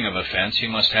avoid giving of offense, he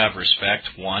must have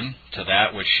respect, 1. To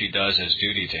that which she does as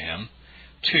duty to him,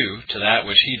 2. To that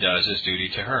which he does as duty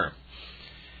to her.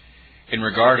 In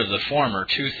regard of the former,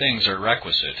 two things are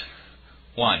requisite.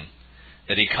 1.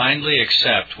 That he kindly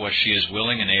accept what she is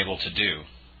willing and able to do.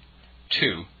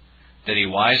 2. That he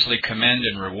wisely commend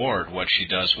and reward what she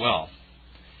does well.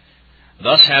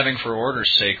 Thus, having for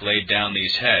order's sake laid down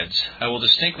these heads, I will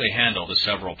distinctly handle the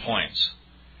several points.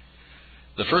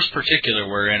 The first particular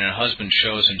wherein a husband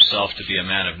shows himself to be a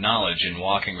man of knowledge in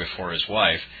walking before his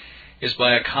wife is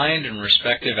by a kind and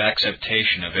respective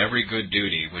acceptation of every good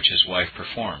duty which his wife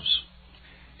performs.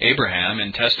 Abraham,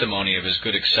 in testimony of his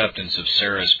good acceptance of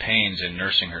Sarah's pains in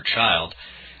nursing her child,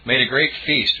 made a great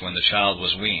feast when the child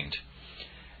was weaned.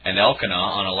 And Elkanah,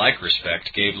 on a like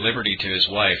respect, gave liberty to his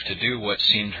wife to do what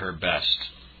seemed her best.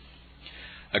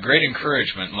 A great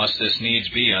encouragement must this needs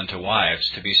be unto wives,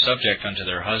 to be subject unto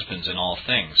their husbands in all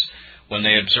things, when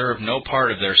they observe no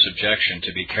part of their subjection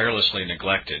to be carelessly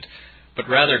neglected, but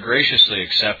rather graciously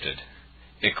accepted.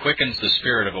 It quickens the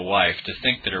spirit of a wife to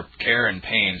think that her care and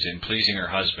pains in pleasing her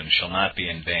husband shall not be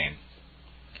in vain.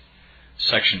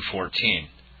 Section 14.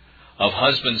 Of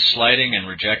husbands slighting and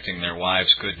rejecting their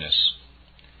wives' goodness.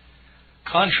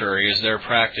 Contrary is their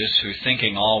practice, who,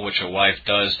 thinking all which a wife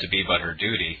does to be but her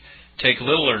duty, take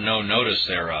little or no notice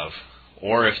thereof,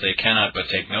 or if they cannot but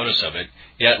take notice of it,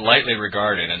 yet lightly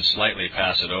regard it and slightly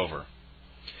pass it over.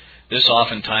 This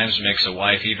oftentimes makes a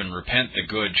wife even repent the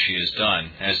good she has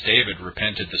done, as David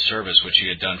repented the service which he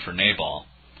had done for Nabal.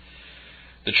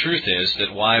 The truth is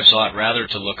that wives ought rather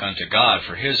to look unto God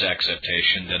for his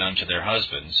acceptation than unto their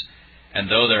husbands, and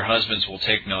though their husbands will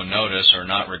take no notice or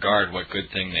not regard what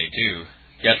good thing they do,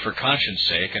 yet for conscience'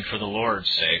 sake and for the Lord's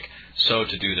sake, so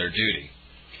to do their duty.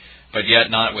 But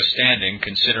yet notwithstanding,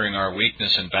 considering our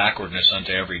weakness and backwardness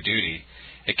unto every duty,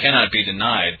 it cannot be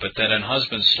denied but that an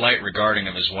husband's slight regarding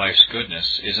of his wife's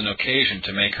goodness is an occasion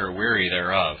to make her weary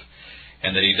thereof,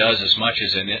 and that he does as much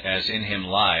as in him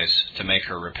lies to make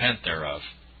her repent thereof.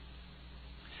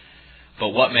 But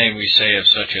what may we say of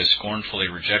such as scornfully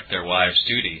reject their wives'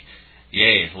 duty,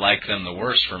 yea, like them the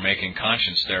worse for making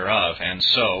conscience thereof, and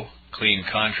so, clean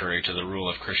contrary to the rule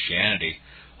of Christianity,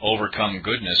 overcome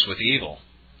goodness with evil?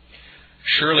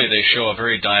 Surely they show a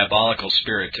very diabolical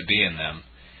spirit to be in them,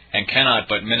 and cannot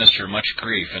but minister much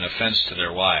grief and offense to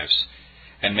their wives,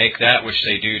 and make that which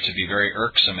they do to be very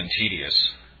irksome and tedious.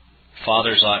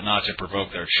 Fathers ought not to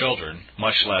provoke their children,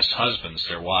 much less husbands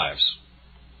their wives.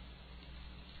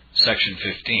 Section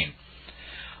 15.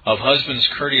 Of husbands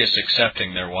courteous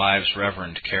accepting their wives'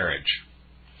 reverend carriage.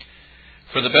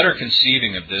 For the better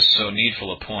conceiving of this so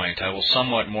needful a point, I will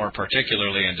somewhat more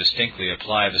particularly and distinctly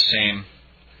apply the same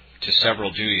to several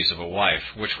duties of a wife,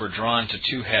 which were drawn to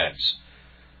two heads: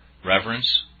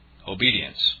 reverence,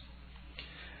 obedience.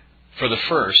 For the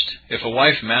first, if a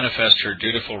wife manifest her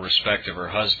dutiful respect of her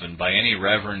husband by any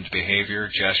reverend behavior,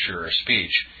 gesture, or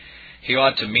speech, he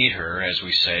ought to meet her, as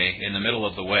we say, in the middle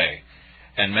of the way,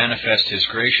 and manifest his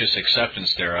gracious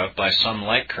acceptance thereof by some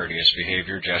like courteous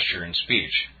behavior, gesture, and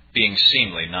speech, being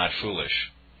seemly, not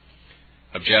foolish.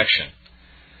 Objection.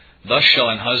 Thus shall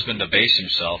an husband abase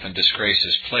himself and disgrace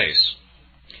his place.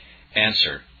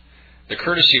 Answer. The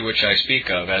courtesy which I speak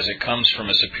of, as it comes from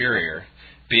a superior,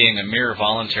 being a mere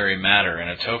voluntary matter and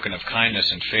a token of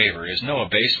kindness and favor, is no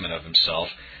abasement of himself,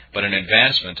 but an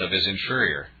advancement of his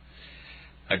inferior.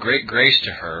 A great grace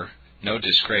to her, no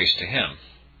disgrace to him.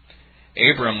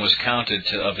 Abram was counted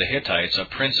of the Hittites a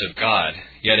prince of God,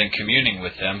 yet in communing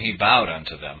with them he bowed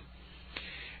unto them.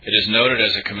 It is noted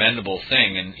as a commendable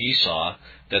thing in Esau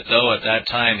that though at that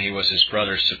time he was his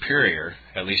brother's superior,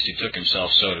 at least he took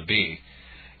himself so to be,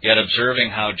 yet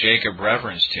observing how Jacob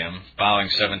reverenced him, bowing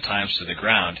 7 times to the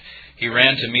ground, he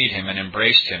ran to meet him and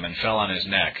embraced him and fell on his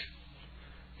neck.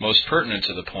 Most pertinent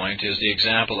to the point is the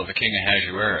example of the king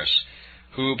Ahasuerus,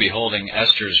 who, beholding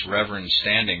Esther's reverend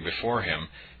standing before him,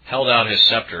 held out his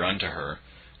scepter unto her,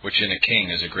 which in a king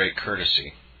is a great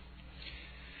courtesy.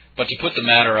 But to put the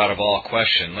matter out of all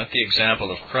question, let the example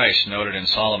of Christ noted in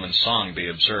Solomon's song be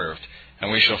observed,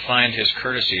 and we shall find his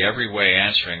courtesy every way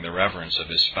answering the reverence of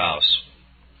his spouse.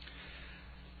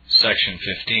 Section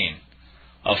 15.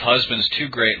 Of husbands too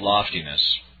great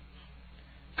loftiness.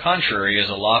 Contrary is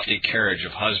a lofty carriage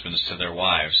of husbands to their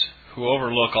wives, who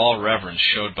overlook all reverence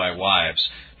showed by wives,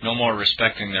 no more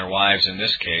respecting their wives in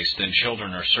this case than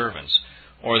children or servants,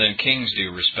 or than kings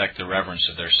do respect the reverence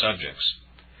of their subjects.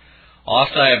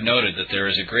 Oft I have noted that there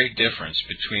is a great difference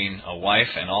between a wife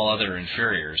and all other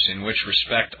inferiors, in which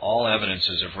respect all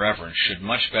evidences of reverence should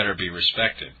much better be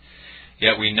respected.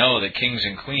 Yet we know that kings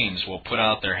and queens will put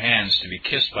out their hands to be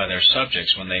kissed by their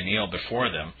subjects when they kneel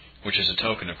before them, which is a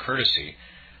token of courtesy.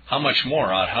 How much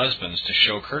more ought husbands to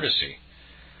show courtesy?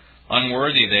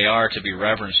 Unworthy they are to be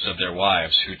reverenced of their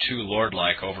wives, who too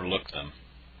lordlike overlook them.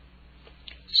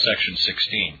 Section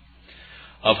 16.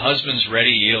 Of husbands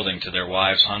ready yielding to their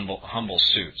wives' humble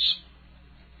suits.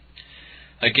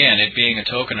 Again, it being a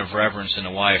token of reverence in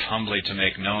a wife humbly to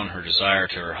make known her desire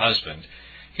to her husband,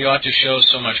 he ought to show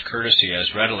so much courtesy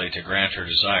as readily to grant her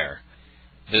desire.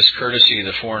 This courtesy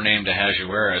the forenamed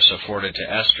Ahasuerus afforded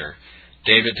to Esther,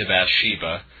 David to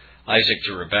Bathsheba, Isaac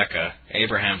to Rebekah,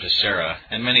 Abraham to Sarah,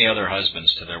 and many other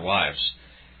husbands to their wives.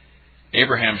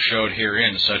 Abraham showed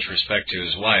herein such respect to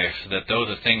his wife, that though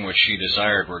the thing which she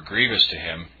desired were grievous to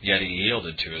him, yet he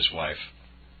yielded to his wife.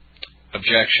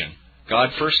 Objection.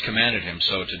 God first commanded him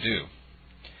so to do.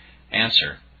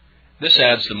 Answer. This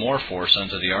adds the more force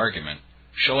unto the argument,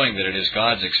 showing that it is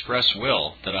God's express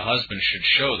will that a husband should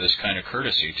show this kind of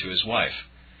courtesy to his wife.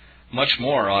 Much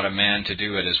more ought a man to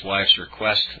do at his wife's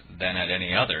request than at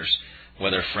any other's,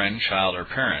 whether friend, child, or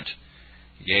parent.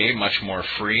 Yea, much more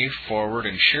free, forward,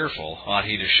 and cheerful ought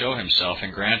he to show himself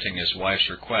in granting his wife's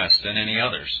request than any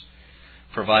other's,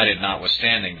 provided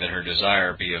notwithstanding that her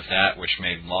desire be of that which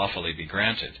may lawfully be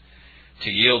granted.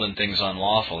 To yield in things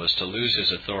unlawful is to lose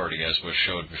his authority, as was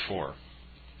showed before.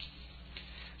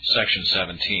 Section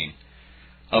 17.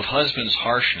 Of husbands'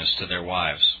 harshness to their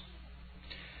wives.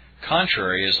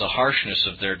 Contrary is the harshness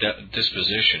of their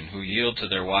disposition, who yield to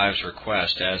their wives'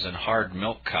 request, as an hard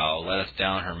milk cow letteth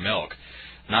down her milk,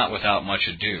 not without much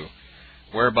ado,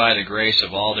 whereby the grace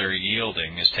of all their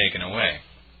yielding is taken away.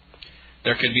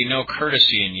 There can be no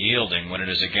courtesy in yielding when it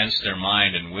is against their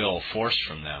mind and will forced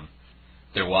from them.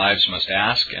 Their wives must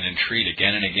ask and entreat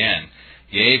again and again,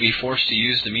 yea, be forced to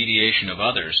use the mediation of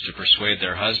others to persuade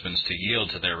their husbands to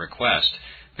yield to their request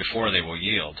before they will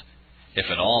yield, if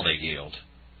at all they yield.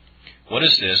 What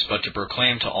is this but to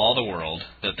proclaim to all the world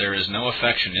that there is no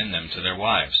affection in them to their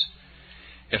wives?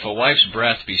 If a wife's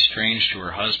breath be strange to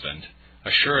her husband,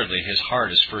 assuredly his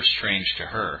heart is first strange to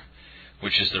her,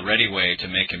 which is the ready way to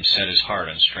make him set his heart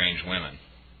on strange women.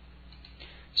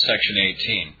 Section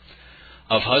 18.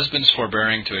 Of husbands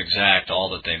forbearing to exact all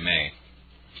that they may.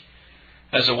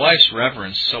 As a wife's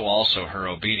reverence, so also her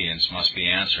obedience must be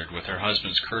answered with her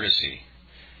husband's courtesy.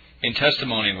 In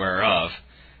testimony whereof,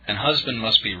 an husband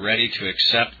must be ready to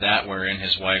accept that wherein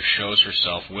his wife shows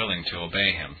herself willing to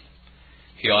obey him.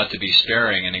 He ought to be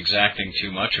sparing and exacting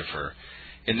too much of her.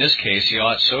 In this case he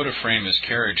ought so to frame his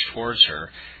carriage towards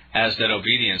her, as that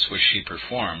obedience which she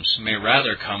performs may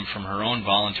rather come from her own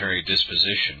voluntary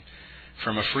disposition,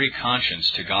 from a free conscience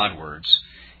to Godwards,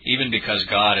 even because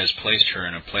God has placed her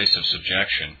in a place of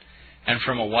subjection, and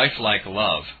from a wife-like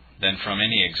love, than from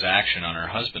any exaction on her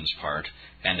husband's part,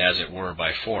 and as it were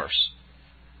by force.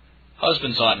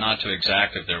 Husbands ought not to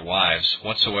exact of their wives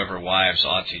whatsoever wives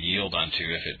ought to yield unto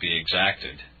if it be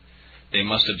exacted. They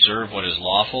must observe what is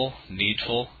lawful,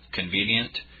 needful,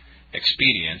 convenient,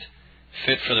 expedient,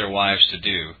 fit for their wives to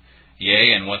do,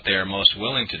 yea, and what they are most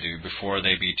willing to do before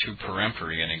they be too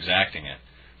peremptory in exacting it.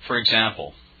 For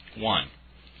example, 1.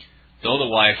 Though the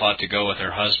wife ought to go with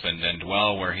her husband and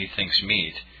dwell where he thinks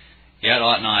meet, yet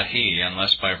ought not he,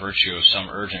 unless by virtue of some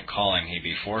urgent calling he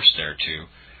be forced thereto,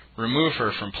 remove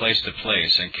her from place to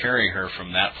place, and carry her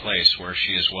from that place where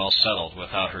she is well settled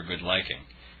without her good liking.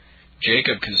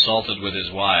 Jacob consulted with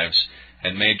his wives,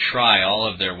 and made try all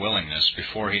of their willingness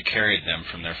before he carried them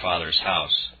from their father's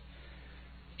house.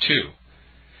 2.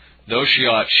 Though she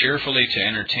ought cheerfully to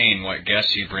entertain what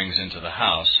guests he brings into the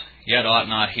house, yet ought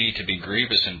not he to be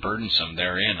grievous and burdensome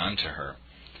therein unto her.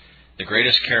 The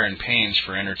greatest care and pains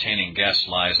for entertaining guests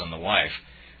lies on the wife.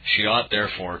 She ought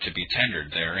therefore to be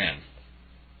tendered therein.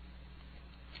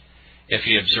 If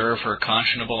he observe her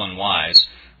conscionable and wise,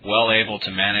 well able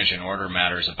to manage and order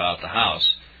matters about the house,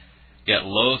 yet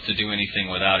loath to do anything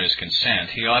without his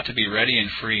consent, he ought to be ready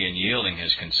and free in yielding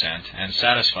his consent and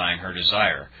satisfying her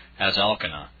desire, as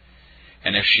Elkanah.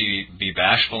 And if she be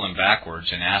bashful and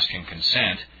backwards in asking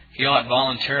consent, he ought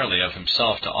voluntarily of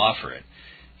himself to offer it,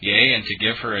 yea, and to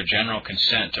give her a general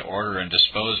consent to order and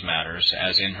dispose matters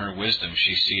as in her wisdom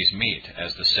she sees meet,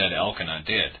 as the said Elkanah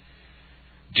did.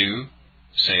 Do,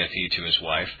 saith he to his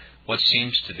wife, what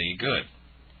seems to thee good,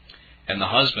 and the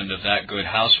husband of that good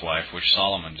housewife which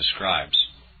Solomon describes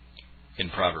in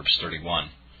Proverbs 31.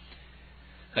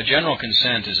 A general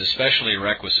consent is especially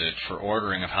requisite for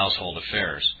ordering of household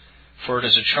affairs, for it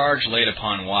is a charge laid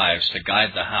upon wives to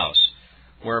guide the house,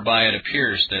 whereby it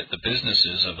appears that the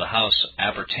businesses of the house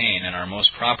appertain and are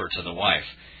most proper to the wife,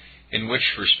 in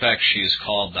which respect she is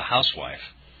called the housewife,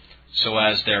 so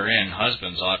as therein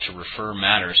husbands ought to refer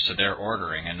matters to their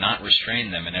ordering, and not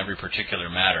restrain them in every particular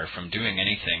matter from doing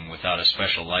anything without a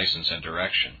special license and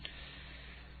direction.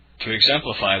 To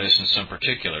exemplify this in some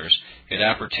particulars, it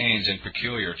appertains in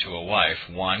peculiar to a wife,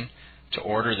 1. To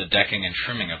order the decking and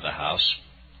trimming of the house.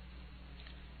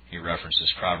 He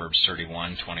references Proverbs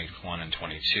 31, 21, and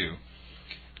 22.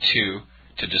 2.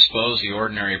 To dispose the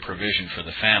ordinary provision for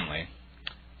the family.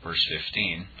 Verse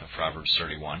 15 of Proverbs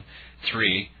 31.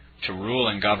 3. To rule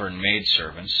and govern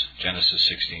maidservants, Genesis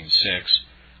 16:6.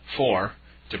 4.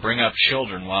 To bring up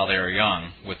children while they are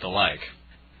young, with the like,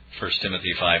 1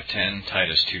 Timothy 5:10,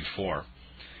 Titus 2:4.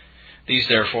 These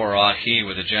therefore ought he,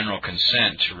 with a general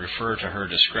consent, to refer to her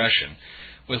discretion,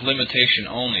 with limitation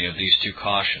only of these two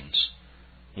cautions.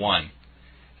 1.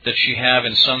 That she have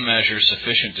in some measure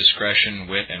sufficient discretion,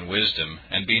 wit, and wisdom,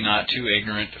 and be not too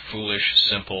ignorant, foolish,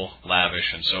 simple,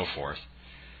 lavish, and so forth.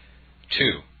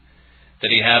 2.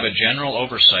 That he have a general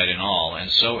oversight in all, and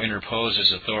so interpose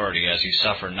his authority as he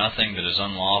suffer nothing that is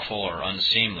unlawful or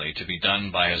unseemly to be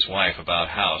done by his wife about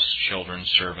house, children,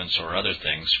 servants, or other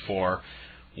things, for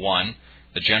 1.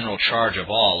 The general charge of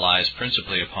all lies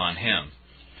principally upon him.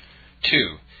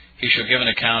 2. He shall give an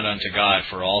account unto God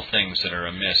for all things that are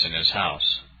amiss in his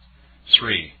house.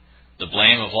 3. The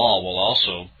blame of all will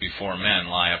also before men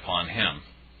lie upon him.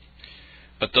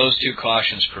 But those two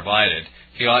cautions provided,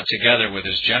 he ought, together with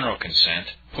his general consent,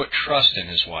 put trust in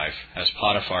his wife, as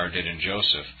Potiphar did in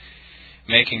Joseph,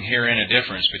 making herein a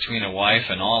difference between a wife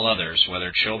and all others,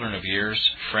 whether children of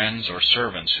years, friends, or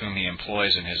servants whom he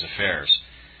employs in his affairs.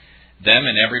 Them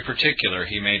in every particular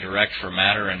he may direct for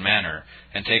matter and manner,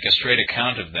 and take a straight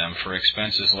account of them for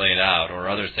expenses laid out or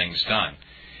other things done,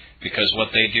 because what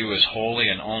they do is wholly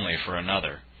and only for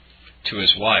another. To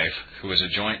his wife, who is a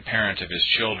joint parent of his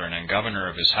children and governor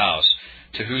of his house,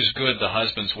 to whose good the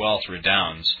husband's wealth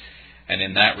redounds, and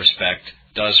in that respect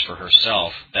does for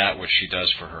herself that which she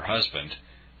does for her husband,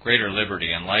 greater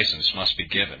liberty and license must be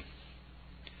given.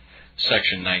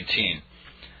 Section 19.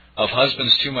 Of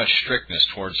husbands too much strictness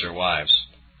towards their wives.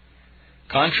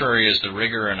 Contrary is the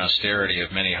rigor and austerity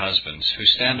of many husbands, who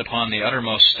stand upon the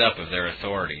uttermost step of their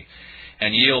authority,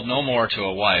 and yield no more to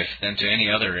a wife than to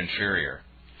any other inferior.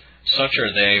 Such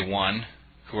are they, 1,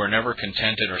 who are never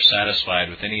contented or satisfied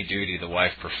with any duty the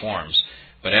wife performs,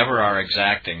 but ever are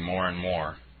exacting more and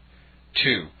more.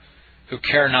 2, who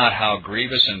care not how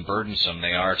grievous and burdensome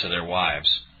they are to their wives,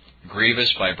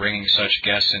 grievous by bringing such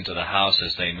guests into the house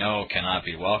as they know cannot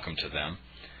be welcome to them,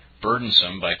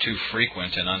 burdensome by too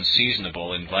frequent and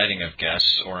unseasonable inviting of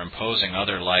guests or imposing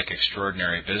other like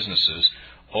extraordinary businesses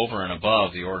over and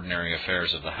above the ordinary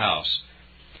affairs of the house.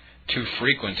 Too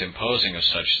frequent imposing of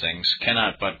such things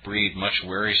cannot but breed much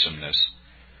wearisomeness.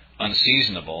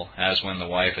 Unseasonable, as when the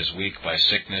wife is weak by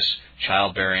sickness,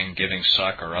 childbearing, giving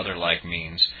suck, or other like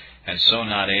means, and so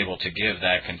not able to give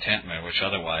that contentment which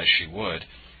otherwise she would,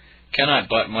 cannot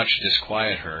but much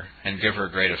disquiet her, and give her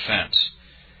great offense.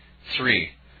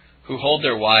 3. Who hold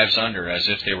their wives under as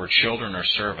if they were children or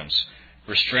servants,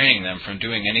 restraining them from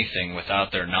doing anything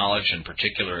without their knowledge and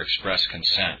particular express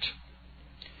consent.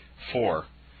 4.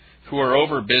 Who are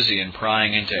over busy in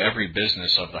prying into every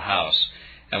business of the house,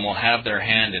 and will have their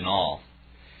hand in all.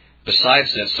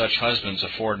 Besides that such husbands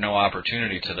afford no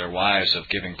opportunity to their wives of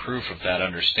giving proof of that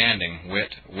understanding,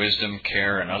 wit, wisdom,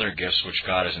 care, and other gifts which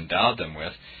God has endowed them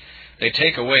with, they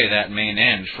take away that main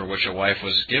end for which a wife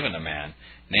was given a man,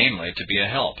 namely, to be a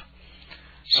help.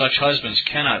 Such husbands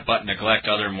cannot but neglect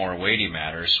other more weighty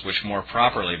matters, which more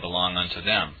properly belong unto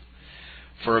them.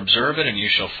 For observe it, and you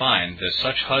shall find that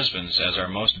such husbands as are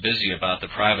most busy about the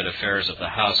private affairs of the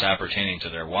house appertaining to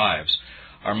their wives,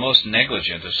 are most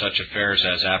negligent of such affairs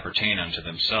as appertain unto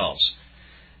themselves.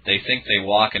 They think they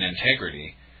walk in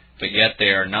integrity, but yet they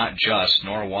are not just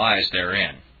nor wise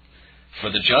therein. For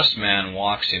the just man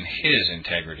walks in his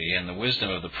integrity, and the wisdom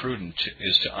of the prudent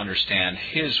is to understand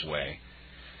his way,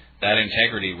 that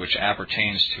integrity which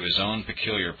appertains to his own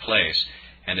peculiar place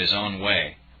and his own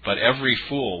way. But every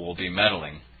fool will be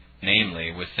meddling,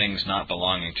 namely, with things not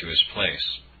belonging to his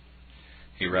place.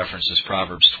 He references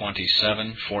Proverbs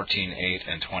 27, 14:8,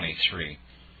 and 23.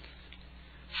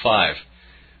 5.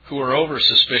 Who are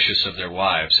over-suspicious of their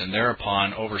wives, and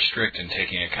thereupon over-strict in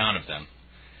taking account of them.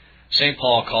 St.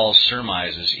 Paul calls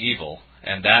surmises evil,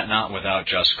 and that not without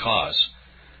just cause.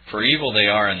 For evil they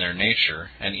are in their nature,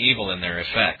 and evil in their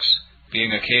effects,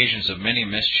 being occasions of many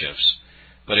mischiefs,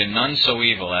 but in none so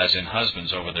evil as in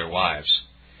husbands over their wives.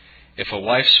 If a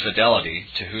wife's fidelity,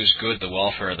 to whose good the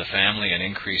welfare of the family and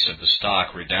increase of the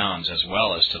stock redounds as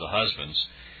well as to the husband's,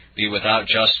 be without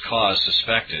just cause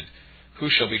suspected, who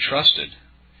shall be trusted?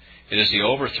 It is the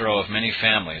overthrow of many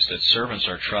families that servants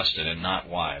are trusted and not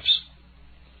wives.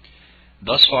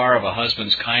 Thus far of a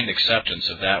husband's kind acceptance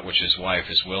of that which his wife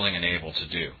is willing and able to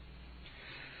do.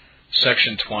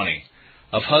 Section 20.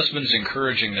 Of husbands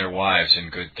encouraging their wives in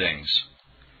good things.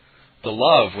 The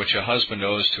love which a husband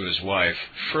owes to his wife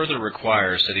further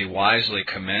requires that he wisely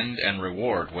commend and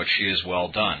reward what she has well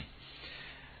done.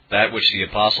 That which the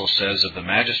Apostle says of the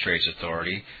magistrate's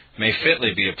authority may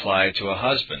fitly be applied to a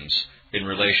husband's in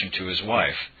relation to his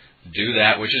wife. Do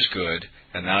that which is good,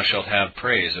 and thou shalt have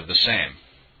praise of the same.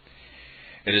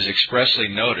 It is expressly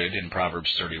noted in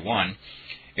Proverbs 31,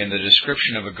 in the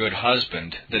description of a good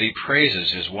husband, that he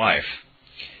praises his wife.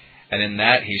 and in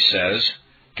that he says,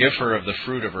 "Give her of the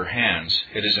fruit of her hands,"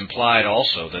 it is implied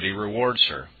also that he rewards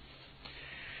her.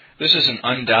 This is an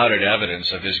undoubted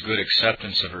evidence of his good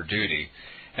acceptance of her duty,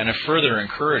 and a further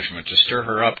encouragement to stir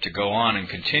her up to go on and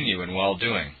continue in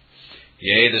well-doing.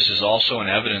 Yea, this is also an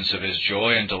evidence of his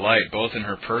joy and delight both in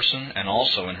her person and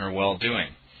also in her well-doing.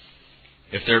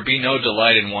 If there be no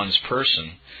delight in one's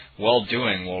person,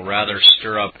 well-doing will rather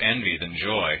stir up envy than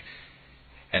joy,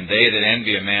 and they that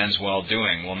envy a man's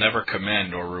well-doing will never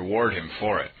commend or reward him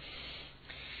for it.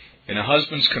 In a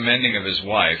husband's commending of his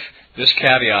wife, this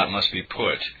caveat must be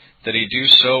put, that he do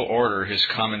so order his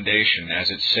commendation as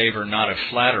it savour not of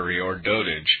flattery or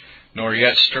dotage, nor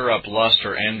yet stir up lust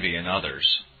or envy in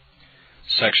others.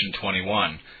 Section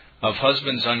 21. Of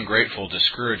husbands ungrateful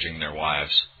discouraging their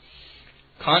wives.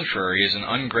 Contrary is an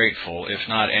ungrateful, if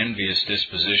not envious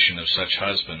disposition of such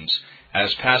husbands,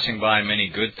 as passing by many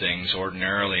good things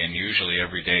ordinarily and usually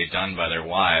every day done by their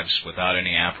wives without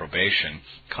any approbation,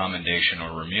 commendation,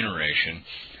 or remuneration,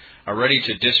 are ready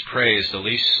to dispraise the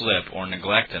least slip or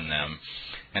neglect in them,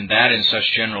 and that in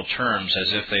such general terms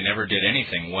as if they never did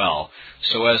anything well,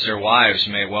 so as their wives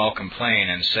may well complain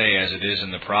and say as it is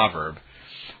in the proverb,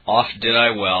 "Oft did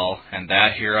I well, and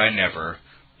that hear I never,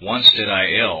 once did I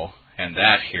ill, and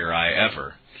that hear I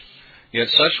ever." Yet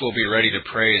such will be ready to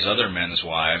praise other men's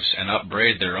wives, and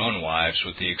upbraid their own wives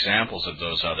with the examples of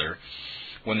those other,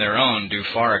 when their own do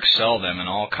far excel them in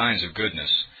all kinds of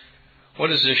goodness. What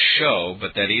does this show,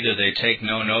 but that either they take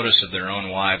no notice of their own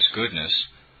wives' goodness,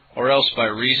 or else by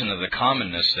reason of the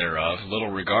commonness thereof little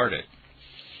regard it?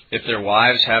 If their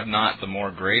wives have not the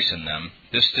more grace in them,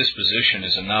 this disposition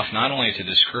is enough not only to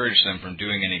discourage them from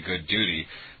doing any good duty,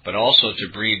 but also to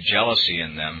breed jealousy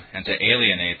in them, and to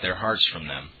alienate their hearts from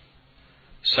them.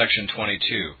 Section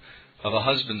 22. Of a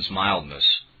husband's mildness.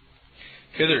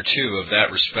 Hitherto of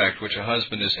that respect which a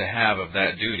husband is to have of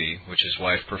that duty which his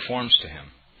wife performs to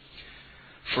him.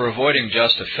 For avoiding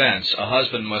just offense, a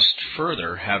husband must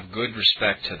further have good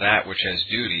respect to that which as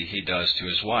duty he does to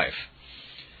his wife.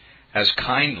 As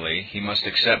kindly he must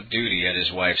accept duty at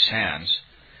his wife's hands,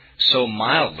 so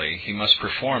mildly he must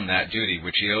perform that duty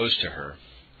which he owes to her.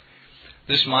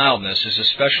 This mildness is a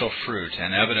special fruit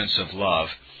and evidence of love,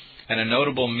 and a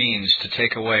notable means to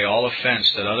take away all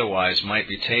offense that otherwise might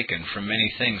be taken from many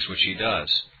things which he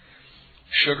does.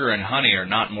 Sugar and honey are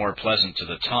not more pleasant to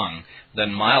the tongue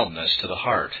than mildness to the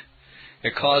heart.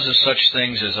 It causes such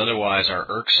things as otherwise are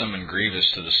irksome and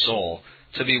grievous to the soul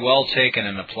to be well taken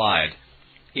and applied,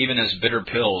 even as bitter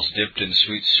pills dipped in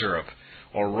sweet syrup,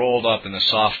 or rolled up in the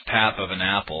soft pap of an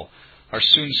apple, are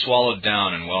soon swallowed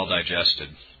down and well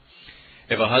digested.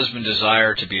 If a husband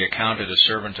desire to be accounted a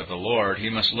servant of the Lord, he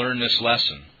must learn this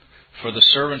lesson. For the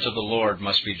servant of the Lord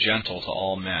must be gentle to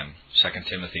all men. 2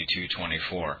 Timothy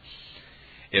 2:24.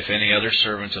 If any other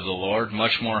servant of the Lord,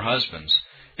 much more husbands.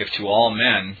 If to all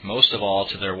men, most of all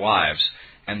to their wives,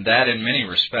 and that in many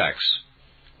respects.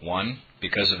 1.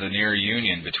 Because of the near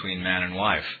union between man and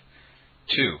wife.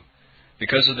 2.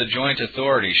 Because of the joint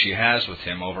authority she has with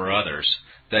him over others,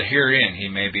 that herein he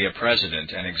may be a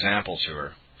president and example to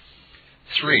her.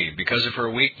 3. Because of her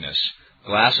weakness.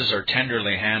 Glasses are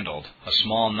tenderly handled. A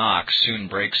small knock soon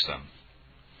breaks them.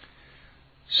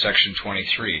 Section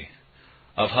 23.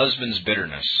 Of husband's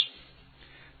bitterness.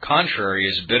 Contrary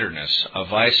is bitterness, a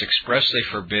vice expressly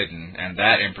forbidden, and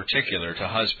that in particular to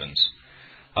husbands.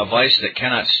 A vice that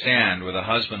cannot stand with a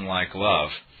husband-like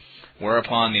love,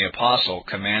 whereupon the apostle,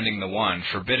 commanding the one,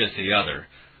 forbiddeth the other.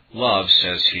 Love,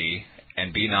 says he,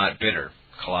 and be not bitter.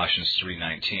 Colossians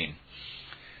 3:19.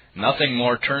 Nothing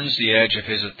more turns the edge of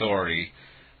his authority,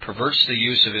 perverts the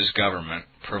use of his government,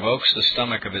 provokes the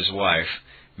stomach of his wife,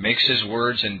 makes his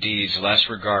words and deeds less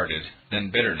regarded, than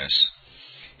bitterness.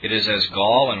 It is as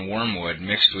gall and wormwood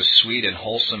mixed with sweet and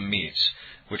wholesome meats,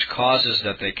 which causes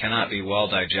that they cannot be well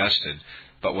digested,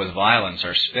 but with violence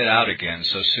are spit out again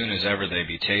so soon as ever they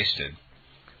be tasted.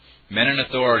 Men in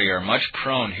authority are much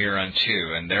prone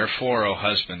hereunto, and therefore, O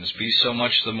husbands, be so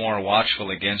much the more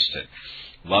watchful against it.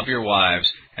 Love your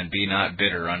wives, and be not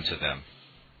bitter unto them.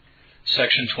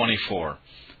 Section 24.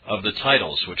 Of the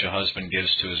titles which a husband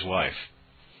gives to his wife.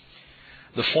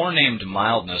 The forenamed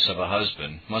mildness of a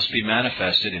husband must be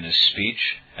manifested in his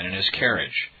speech and in his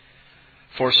carriage.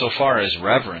 For so far as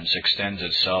reverence extends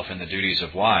itself in the duties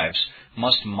of wives,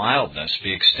 must mildness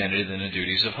be extended in the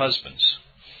duties of husbands.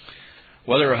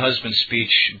 Whether a husband's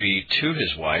speech be to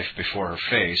his wife before her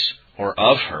face, or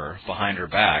of her behind her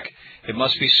back, it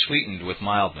must be sweetened with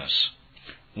mildness.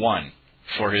 1.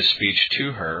 For his speech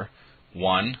to her.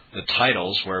 1. The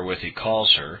titles wherewith he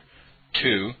calls her.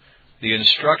 2. The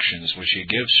instructions which he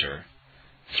gives her.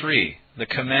 3. The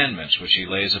commandments which he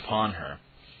lays upon her.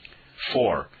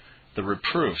 4. The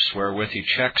reproofs wherewith he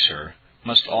checks her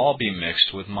must all be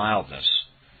mixed with mildness.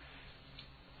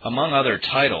 Among other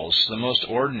titles, the most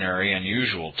ordinary and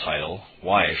usual title,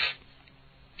 wife,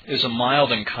 is a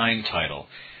mild and kind title,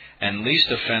 and least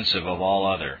offensive of all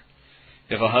other.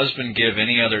 If a husband give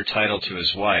any other title to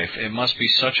his wife, it must be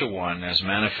such a one as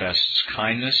manifests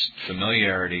kindness,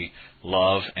 familiarity,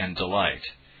 love, and delight.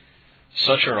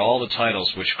 Such are all the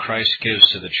titles which Christ gives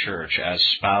to the church as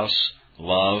spouse,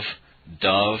 love,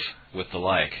 dove, with the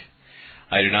like.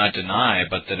 I do not deny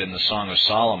but that in the Song of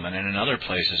Solomon and in other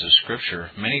places of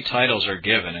Scripture, many titles are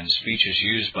given and speeches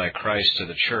used by Christ to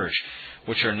the church,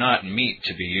 which are not meet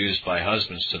to be used by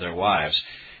husbands to their wives,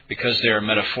 because they are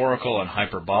metaphorical and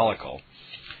hyperbolical.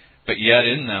 But yet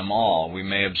in them all we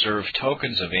may observe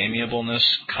tokens of amiableness,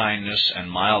 kindness, and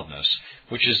mildness,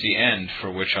 which is the end for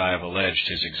which I have alleged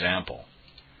his example.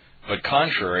 But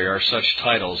contrary are such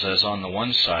titles as on the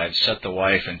one side set the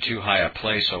wife in too high a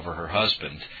place over her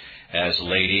husband, as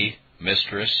lady,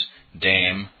 mistress,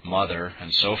 dame, mother,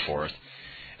 and so forth,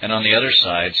 and on the other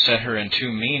side set her in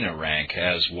too mean a rank,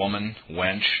 as woman,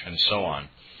 wench, and so on.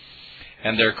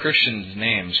 And their Christian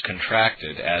names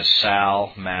contracted, as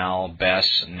Sal, Mal,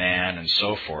 Bess, Nan, and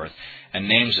so forth, and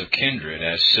names of kindred,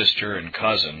 as sister and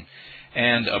cousin,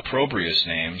 and opprobrious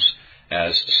names,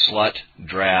 as slut,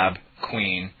 drab,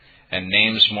 queen, and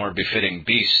names more befitting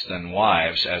beasts than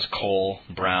wives, as coal,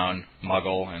 brown,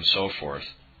 muggle, and so forth.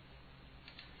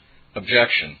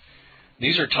 Objection.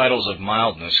 These are titles of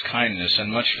mildness, kindness,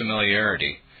 and much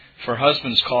familiarity, for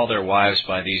husbands call their wives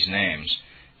by these names,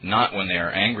 not when they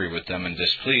are angry with them and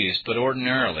displeased, but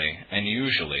ordinarily and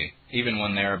usually, even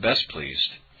when they are best pleased.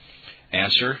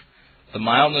 Answer. The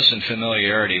mildness and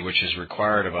familiarity which is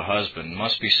required of a husband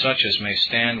must be such as may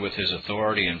stand with his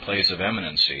authority in place of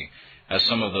eminency, as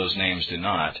some of those names do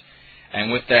not,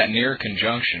 and with that near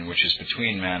conjunction which is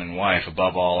between man and wife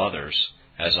above all others,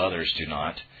 as others do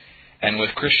not, and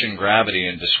with Christian gravity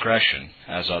and discretion,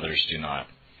 as others do not.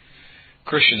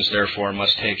 Christians, therefore,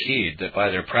 must take heed that by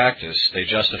their practice they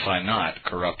justify not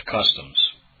corrupt customs.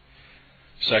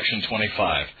 Section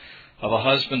 25. Of a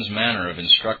husband's manner of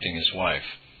instructing his wife.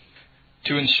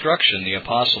 To instruction the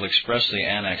Apostle expressly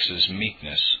annexes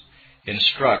meekness.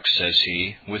 Instruct, says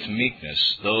he, with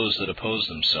meekness those that oppose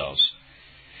themselves.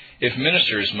 If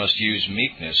ministers must use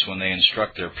meekness when they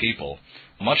instruct their people,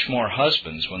 much more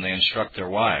husbands when they instruct their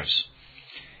wives.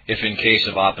 If in case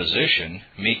of opposition,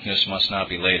 meekness must not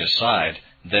be laid aside,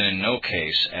 then in no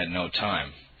case, at no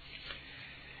time.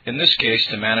 In this case,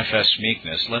 to manifest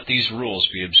meekness, let these rules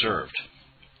be observed.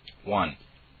 1.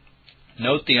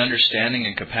 Note the understanding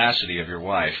and capacity of your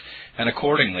wife, and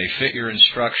accordingly fit your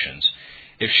instructions.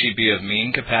 If she be of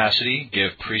mean capacity,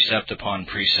 give precept upon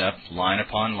precept, line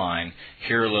upon line,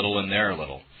 here a little and there a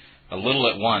little. A little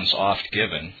at once oft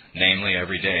given, namely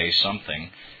every day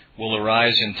something, will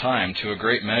arise in time to a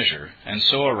great measure, and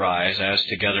so arise as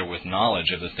together with knowledge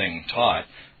of the thing taught,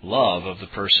 love of the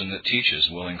person that teaches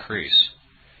will increase.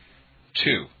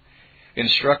 2.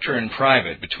 Instruct her in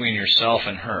private between yourself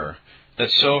and her,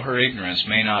 that so her ignorance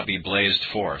may not be blazed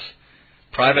forth.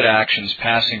 Private actions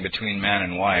passing between man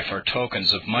and wife are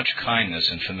tokens of much kindness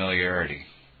and familiarity.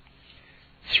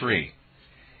 3.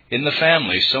 In the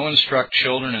family so instruct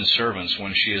children and servants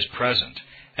when she is present,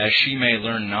 as she may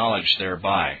learn knowledge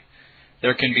thereby.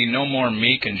 There can be no more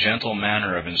meek and gentle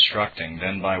manner of instructing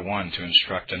than by one to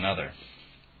instruct another.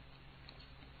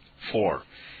 4.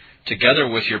 Together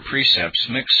with your precepts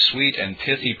mix sweet and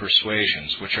pithy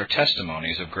persuasions, which are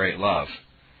testimonies of great love.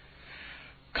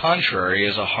 Contrary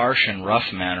is a harsh and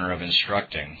rough manner of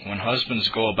instructing, when husbands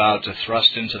go about to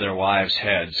thrust into their wives'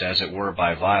 heads, as it were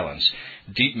by violence,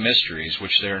 deep mysteries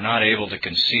which they are not able to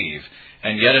conceive,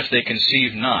 and yet if they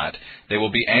conceive not, they will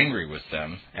be angry with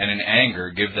them, and in anger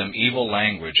give them evil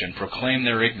language, and proclaim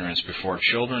their ignorance before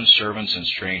children, servants, and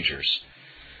strangers.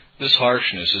 This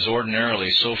harshness is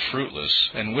ordinarily so fruitless,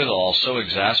 and withal so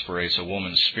exasperates a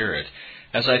woman's spirit,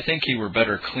 as I think he were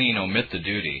better clean omit the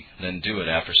duty, than do it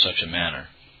after such a manner.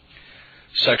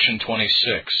 Section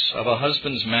 26. Of a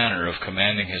husband's manner of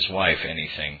commanding his wife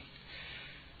anything.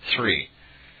 3.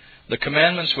 The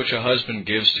commandments which a husband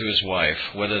gives to his wife,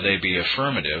 whether they be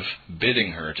affirmative,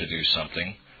 bidding her to do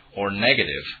something, or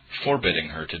negative, forbidding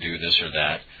her to do this or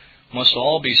that, must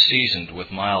all be seasoned with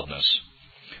mildness,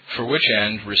 for which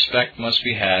end respect must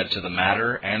be had to the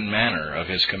matter and manner of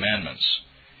his commandments.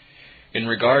 In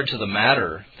regard to the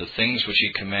matter, the things which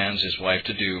he commands his wife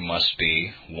to do must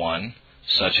be, 1.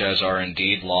 Such as are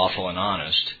indeed lawful and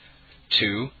honest.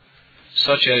 2.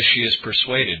 Such as she is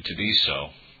persuaded to be so.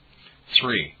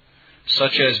 3.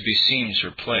 Such as beseems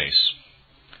her place.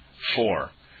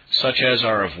 4. Such as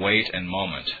are of weight and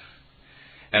moment.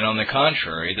 And on the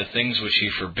contrary, the things which he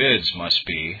forbids must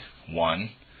be, 1.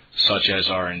 Such as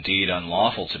are indeed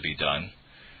unlawful to be done.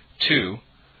 2.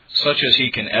 Such as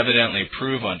he can evidently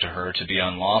prove unto her to be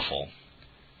unlawful.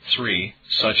 3.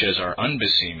 Such as are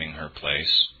unbeseeming her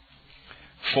place.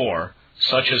 4.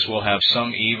 Such as will have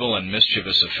some evil and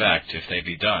mischievous effect if they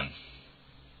be done.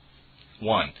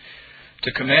 1.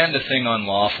 To command a thing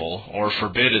unlawful, or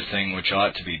forbid a thing which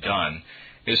ought to be done,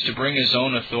 is to bring his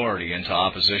own authority into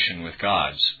opposition with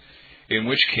God's, in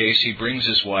which case he brings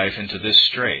his wife into this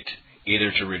strait,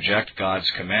 either to reject God's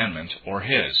commandment or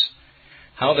his.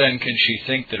 How then can she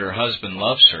think that her husband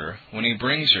loves her, when he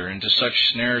brings her into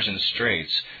such snares and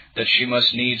straits, that she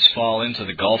must needs fall into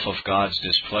the gulf of God's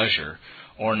displeasure,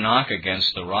 or knock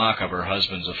against the rock of her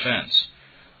husband's offense?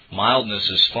 Mildness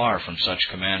is far from such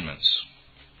commandments.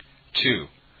 2.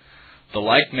 The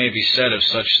like may be said of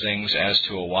such things as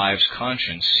to a wife's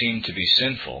conscience seem to be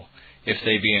sinful, if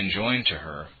they be enjoined to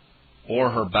her, or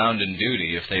her bounden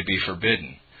duty if they be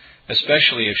forbidden,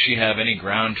 especially if she have any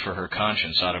ground for her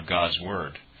conscience out of God's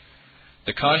word.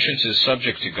 The conscience is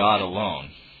subject to God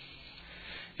alone.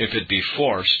 If it be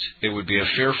forced, it would be a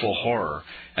fearful horror,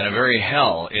 and a very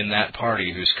hell in that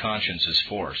party whose conscience is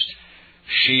forced.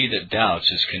 She that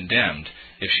doubts is condemned,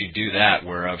 if she do that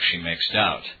whereof she makes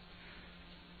doubt.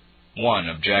 1.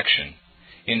 Objection.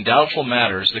 In doubtful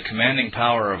matters, the commanding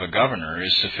power of a governor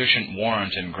is sufficient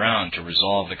warrant and ground to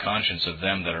resolve the conscience of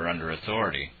them that are under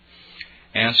authority.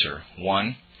 Answer.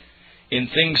 1. In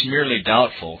things merely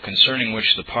doubtful, concerning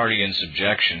which the party in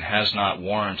subjection has not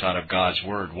warrant out of God's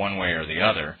word one way or the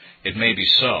other, it may be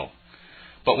so.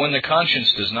 But when the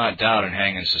conscience does not doubt and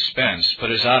hang in suspense,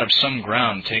 but is out of some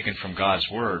ground taken from God's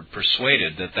word,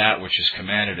 persuaded that that which is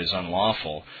commanded is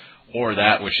unlawful, or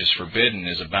that which is forbidden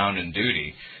is a bounden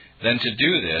duty, then to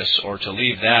do this, or to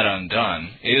leave that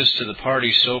undone, is to the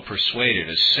party so persuaded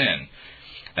as sin.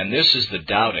 And this is the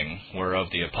doubting, whereof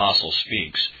the apostle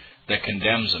speaks, that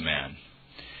condemns a man.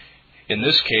 In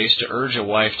this case, to urge a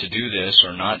wife to do this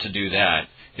or not to do that,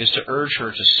 is to urge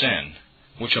her to sin,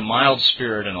 which a mild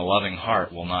spirit and a loving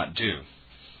heart will not do.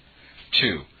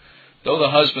 2. Though the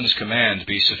husband's command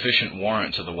be sufficient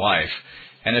warrant to the wife,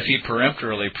 and if he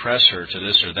peremptorily press her to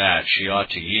this or that, she ought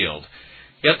to yield,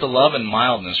 yet the love and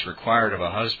mildness required of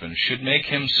a husband should make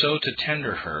him so to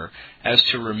tender her as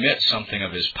to remit something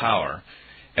of his power,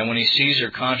 and when he sees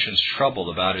her conscience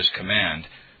troubled about his command,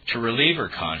 to relieve her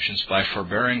conscience by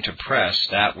forbearing to press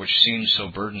that which seems so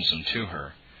burdensome to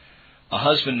her. A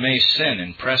husband may sin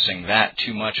in pressing that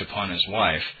too much upon his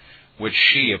wife, which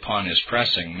she upon his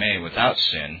pressing may without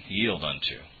sin yield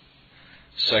unto.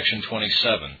 Section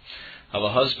 27. Of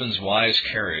a husband's wise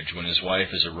carriage when his wife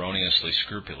is erroneously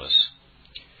scrupulous.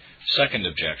 Second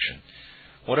objection.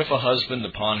 What if a husband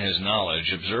upon his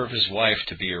knowledge observe his wife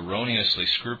to be erroneously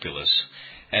scrupulous,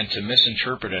 and to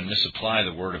misinterpret and misapply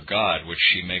the word of God, which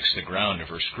she makes the ground of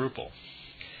her scruple?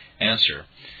 Answer.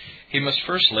 He must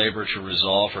first labor to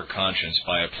resolve her conscience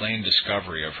by a plain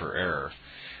discovery of her error,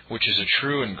 which is a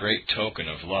true and great token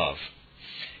of love.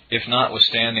 If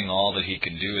notwithstanding all that he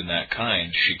can do in that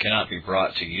kind, she cannot be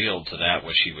brought to yield to that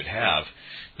which he would have,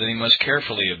 then he must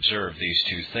carefully observe these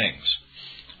two things.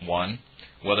 1.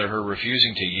 Whether her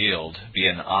refusing to yield be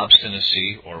an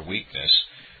obstinacy or weakness.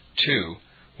 2.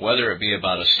 Whether it be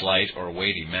about a slight or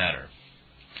weighty matter.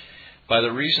 By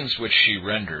the reasons which she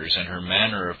renders and her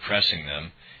manner of pressing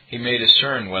them, he may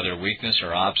discern whether weakness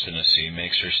or obstinacy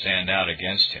makes her stand out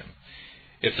against him.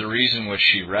 If the reason which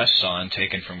she rests on,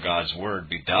 taken from God's word,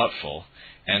 be doubtful,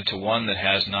 and to one that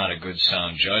has not a good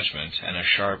sound judgment and a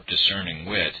sharp discerning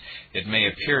wit, it may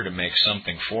appear to make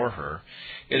something for her,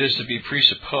 it is to be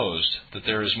presupposed that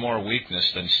there is more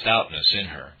weakness than stoutness in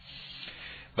her.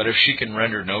 But if she can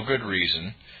render no good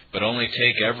reason, but only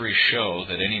take every show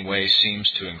that any way seems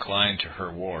to incline to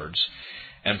her wards,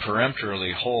 and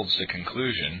peremptorily holds the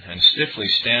conclusion, and stiffly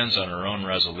stands on her own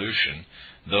resolution,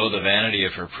 though the vanity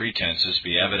of her pretenses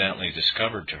be evidently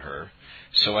discovered to her,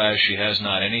 so as she has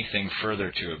not anything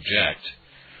further to object,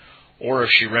 or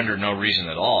if she render no reason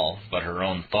at all, but her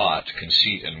own thought,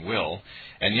 conceit, and will,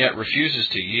 and yet refuses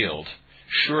to yield,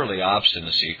 surely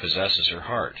obstinacy possesses her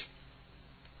heart.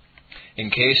 In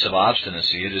case of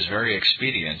obstinacy, it is very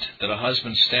expedient that a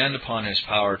husband stand upon his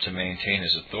power to maintain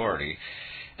his authority,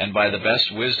 and by the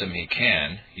best wisdom he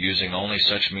can, using only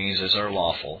such means as are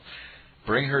lawful,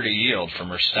 bring her to yield from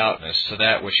her stoutness to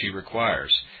that which he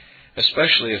requires,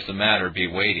 especially if the matter be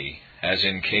weighty, as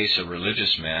in case a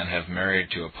religious man have married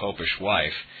to a popish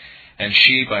wife, and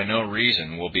she by no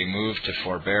reason will be moved to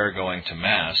forbear going to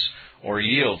Mass, or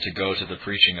yield to go to the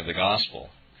preaching of the gospel.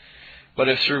 But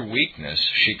if through weakness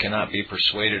she cannot be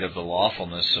persuaded of the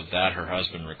lawfulness of that her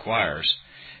husband requires,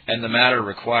 and the matter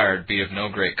required be of no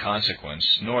great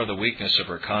consequence, nor the weakness of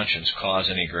her conscience cause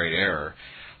any great error,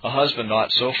 a husband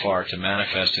ought so far to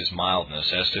manifest his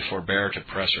mildness as to forbear to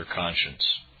press her conscience.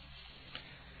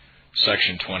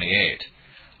 Section 28.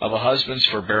 Of a husband's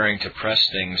forbearing to press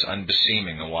things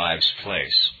unbeseeming a wife's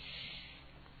place.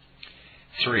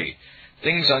 3.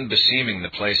 Things unbeseeming the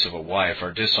place of a wife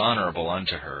are dishonorable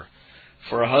unto her.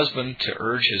 For a husband to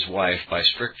urge his wife by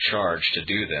strict charge to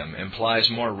do them implies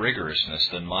more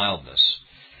rigorousness than mildness.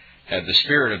 Had the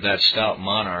spirit of that stout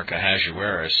monarch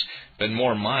Ahasuerus been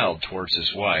more mild towards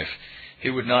his wife, he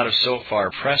would not have so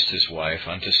far pressed his wife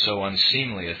unto so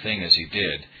unseemly a thing as he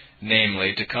did,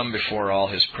 namely, to come before all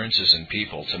his princes and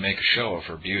people to make a show of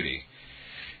her beauty.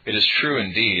 It is true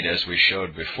indeed, as we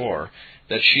showed before,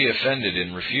 that she offended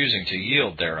in refusing to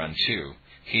yield thereunto,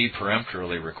 he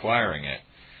peremptorily requiring it.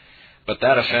 But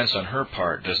that offense on her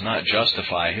part does not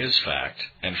justify his fact,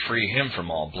 and free him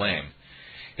from all blame.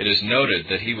 It is noted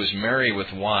that he was merry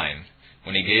with wine,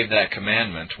 when he gave that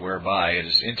commandment whereby it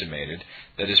is intimated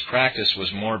that his practice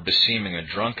was more beseeming a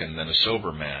drunken than a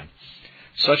sober man.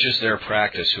 Such is their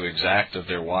practice who exact of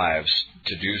their wives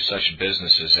to do such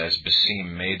businesses as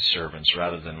beseem maidservants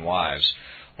rather than wives,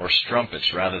 or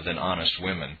strumpets rather than honest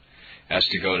women, as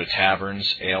to go to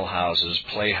taverns, alehouses,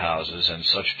 playhouses, and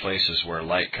such places where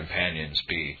light companions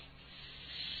be.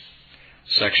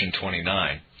 Section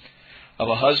 29. Of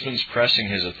a husband's pressing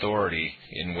his authority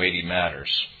in weighty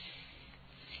matters.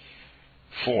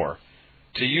 4.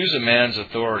 To use a man's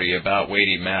authority about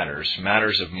weighty matters,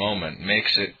 matters of moment,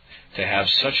 makes it to have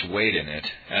such weight in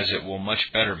it as it will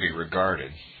much better be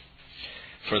regarded.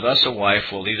 For thus a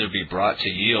wife will either be brought to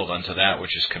yield unto that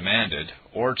which is commanded,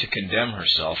 or to condemn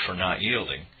herself for not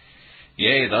yielding.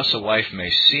 Yea, thus a wife may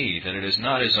see that it is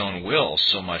not his own will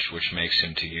so much which makes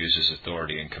him to use his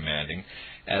authority in commanding,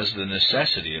 as the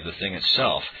necessity of the thing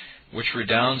itself, which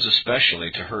redounds especially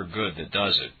to her good that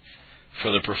does it.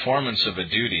 For the performance of a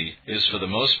duty is for the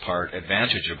most part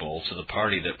advantageable to the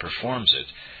party that performs it,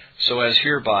 so as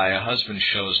hereby a husband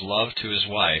shows love to his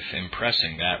wife in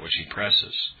pressing that which he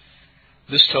presses.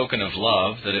 This token of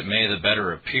love, that it may the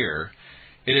better appear,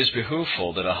 it is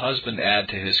behooveful that a husband add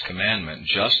to his commandment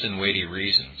just and weighty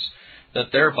reasons,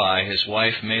 that thereby his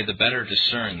wife may the better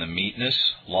discern the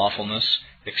meetness, lawfulness,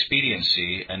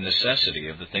 expediency, and necessity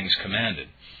of the things commanded.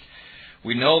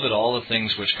 We know that all the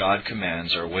things which God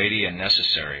commands are weighty and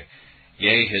necessary.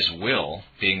 Yea, his will,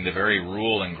 being the very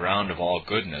rule and ground of all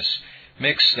goodness,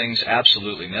 makes things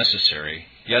absolutely necessary,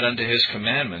 yet unto his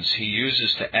commandments he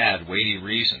uses to add weighty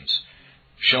reasons,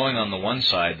 showing on the one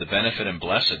side the benefit and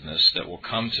blessedness that will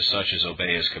come to such as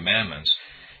obey his commandments,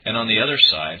 and on the other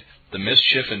side the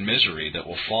mischief and misery that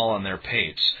will fall on their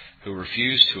pates who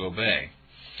refuse to obey,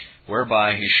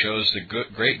 whereby he shows the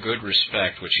great good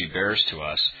respect which he bears to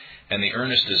us, and the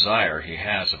earnest desire he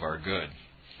has of our good.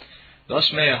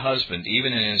 Thus may a husband,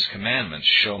 even in his commandments,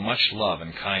 show much love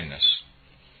and kindness.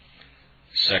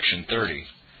 Section 30.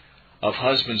 Of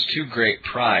husbands' too great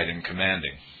pride in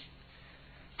commanding.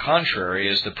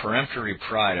 Contrary is the peremptory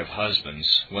pride of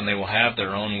husbands, when they will have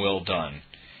their own will done.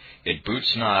 It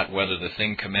boots not whether the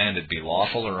thing commanded be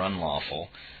lawful or unlawful,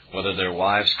 whether their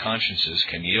wives' consciences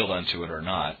can yield unto it or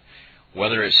not,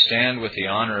 whether it stand with the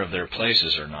honor of their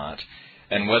places or not,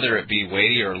 and whether it be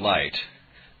weighty or light.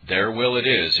 Their will it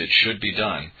is, it should be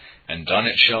done, and done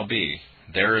it shall be.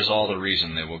 There is all the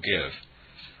reason they will give.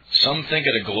 Some think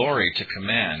it a glory to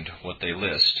command what they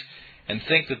list, and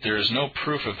think that there is no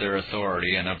proof of their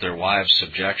authority and of their wives'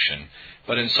 subjection,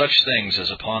 but in such things as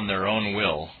upon their own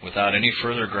will, without any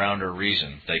further ground or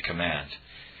reason, they command.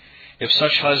 If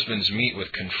such husbands meet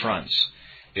with confronts,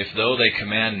 if though they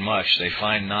command much they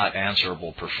find not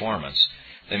answerable performance,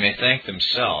 they may thank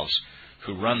themselves,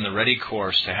 who run the ready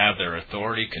course to have their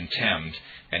authority contemned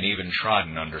and even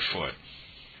trodden under foot.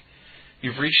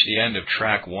 You've reached the end of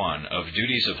Track 1 of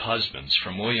Duties of Husbands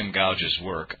from William Gouge's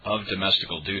work, Of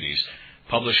Domestical Duties,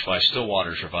 published by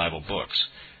Stillwater's Revival Books.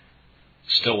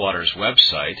 Stillwater's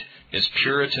website is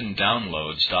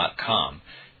puritandownloads.com.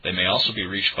 They may also be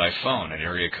reached by phone at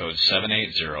area code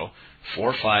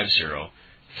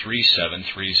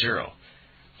 780-450-3730.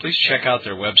 Please check out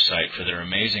their website for their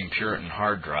amazing Puritan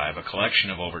hard drive, a collection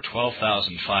of over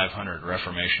 12,500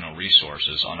 reformational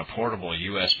resources on a portable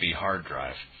USB hard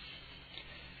drive.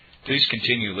 Please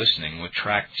continue listening with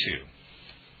Track 2.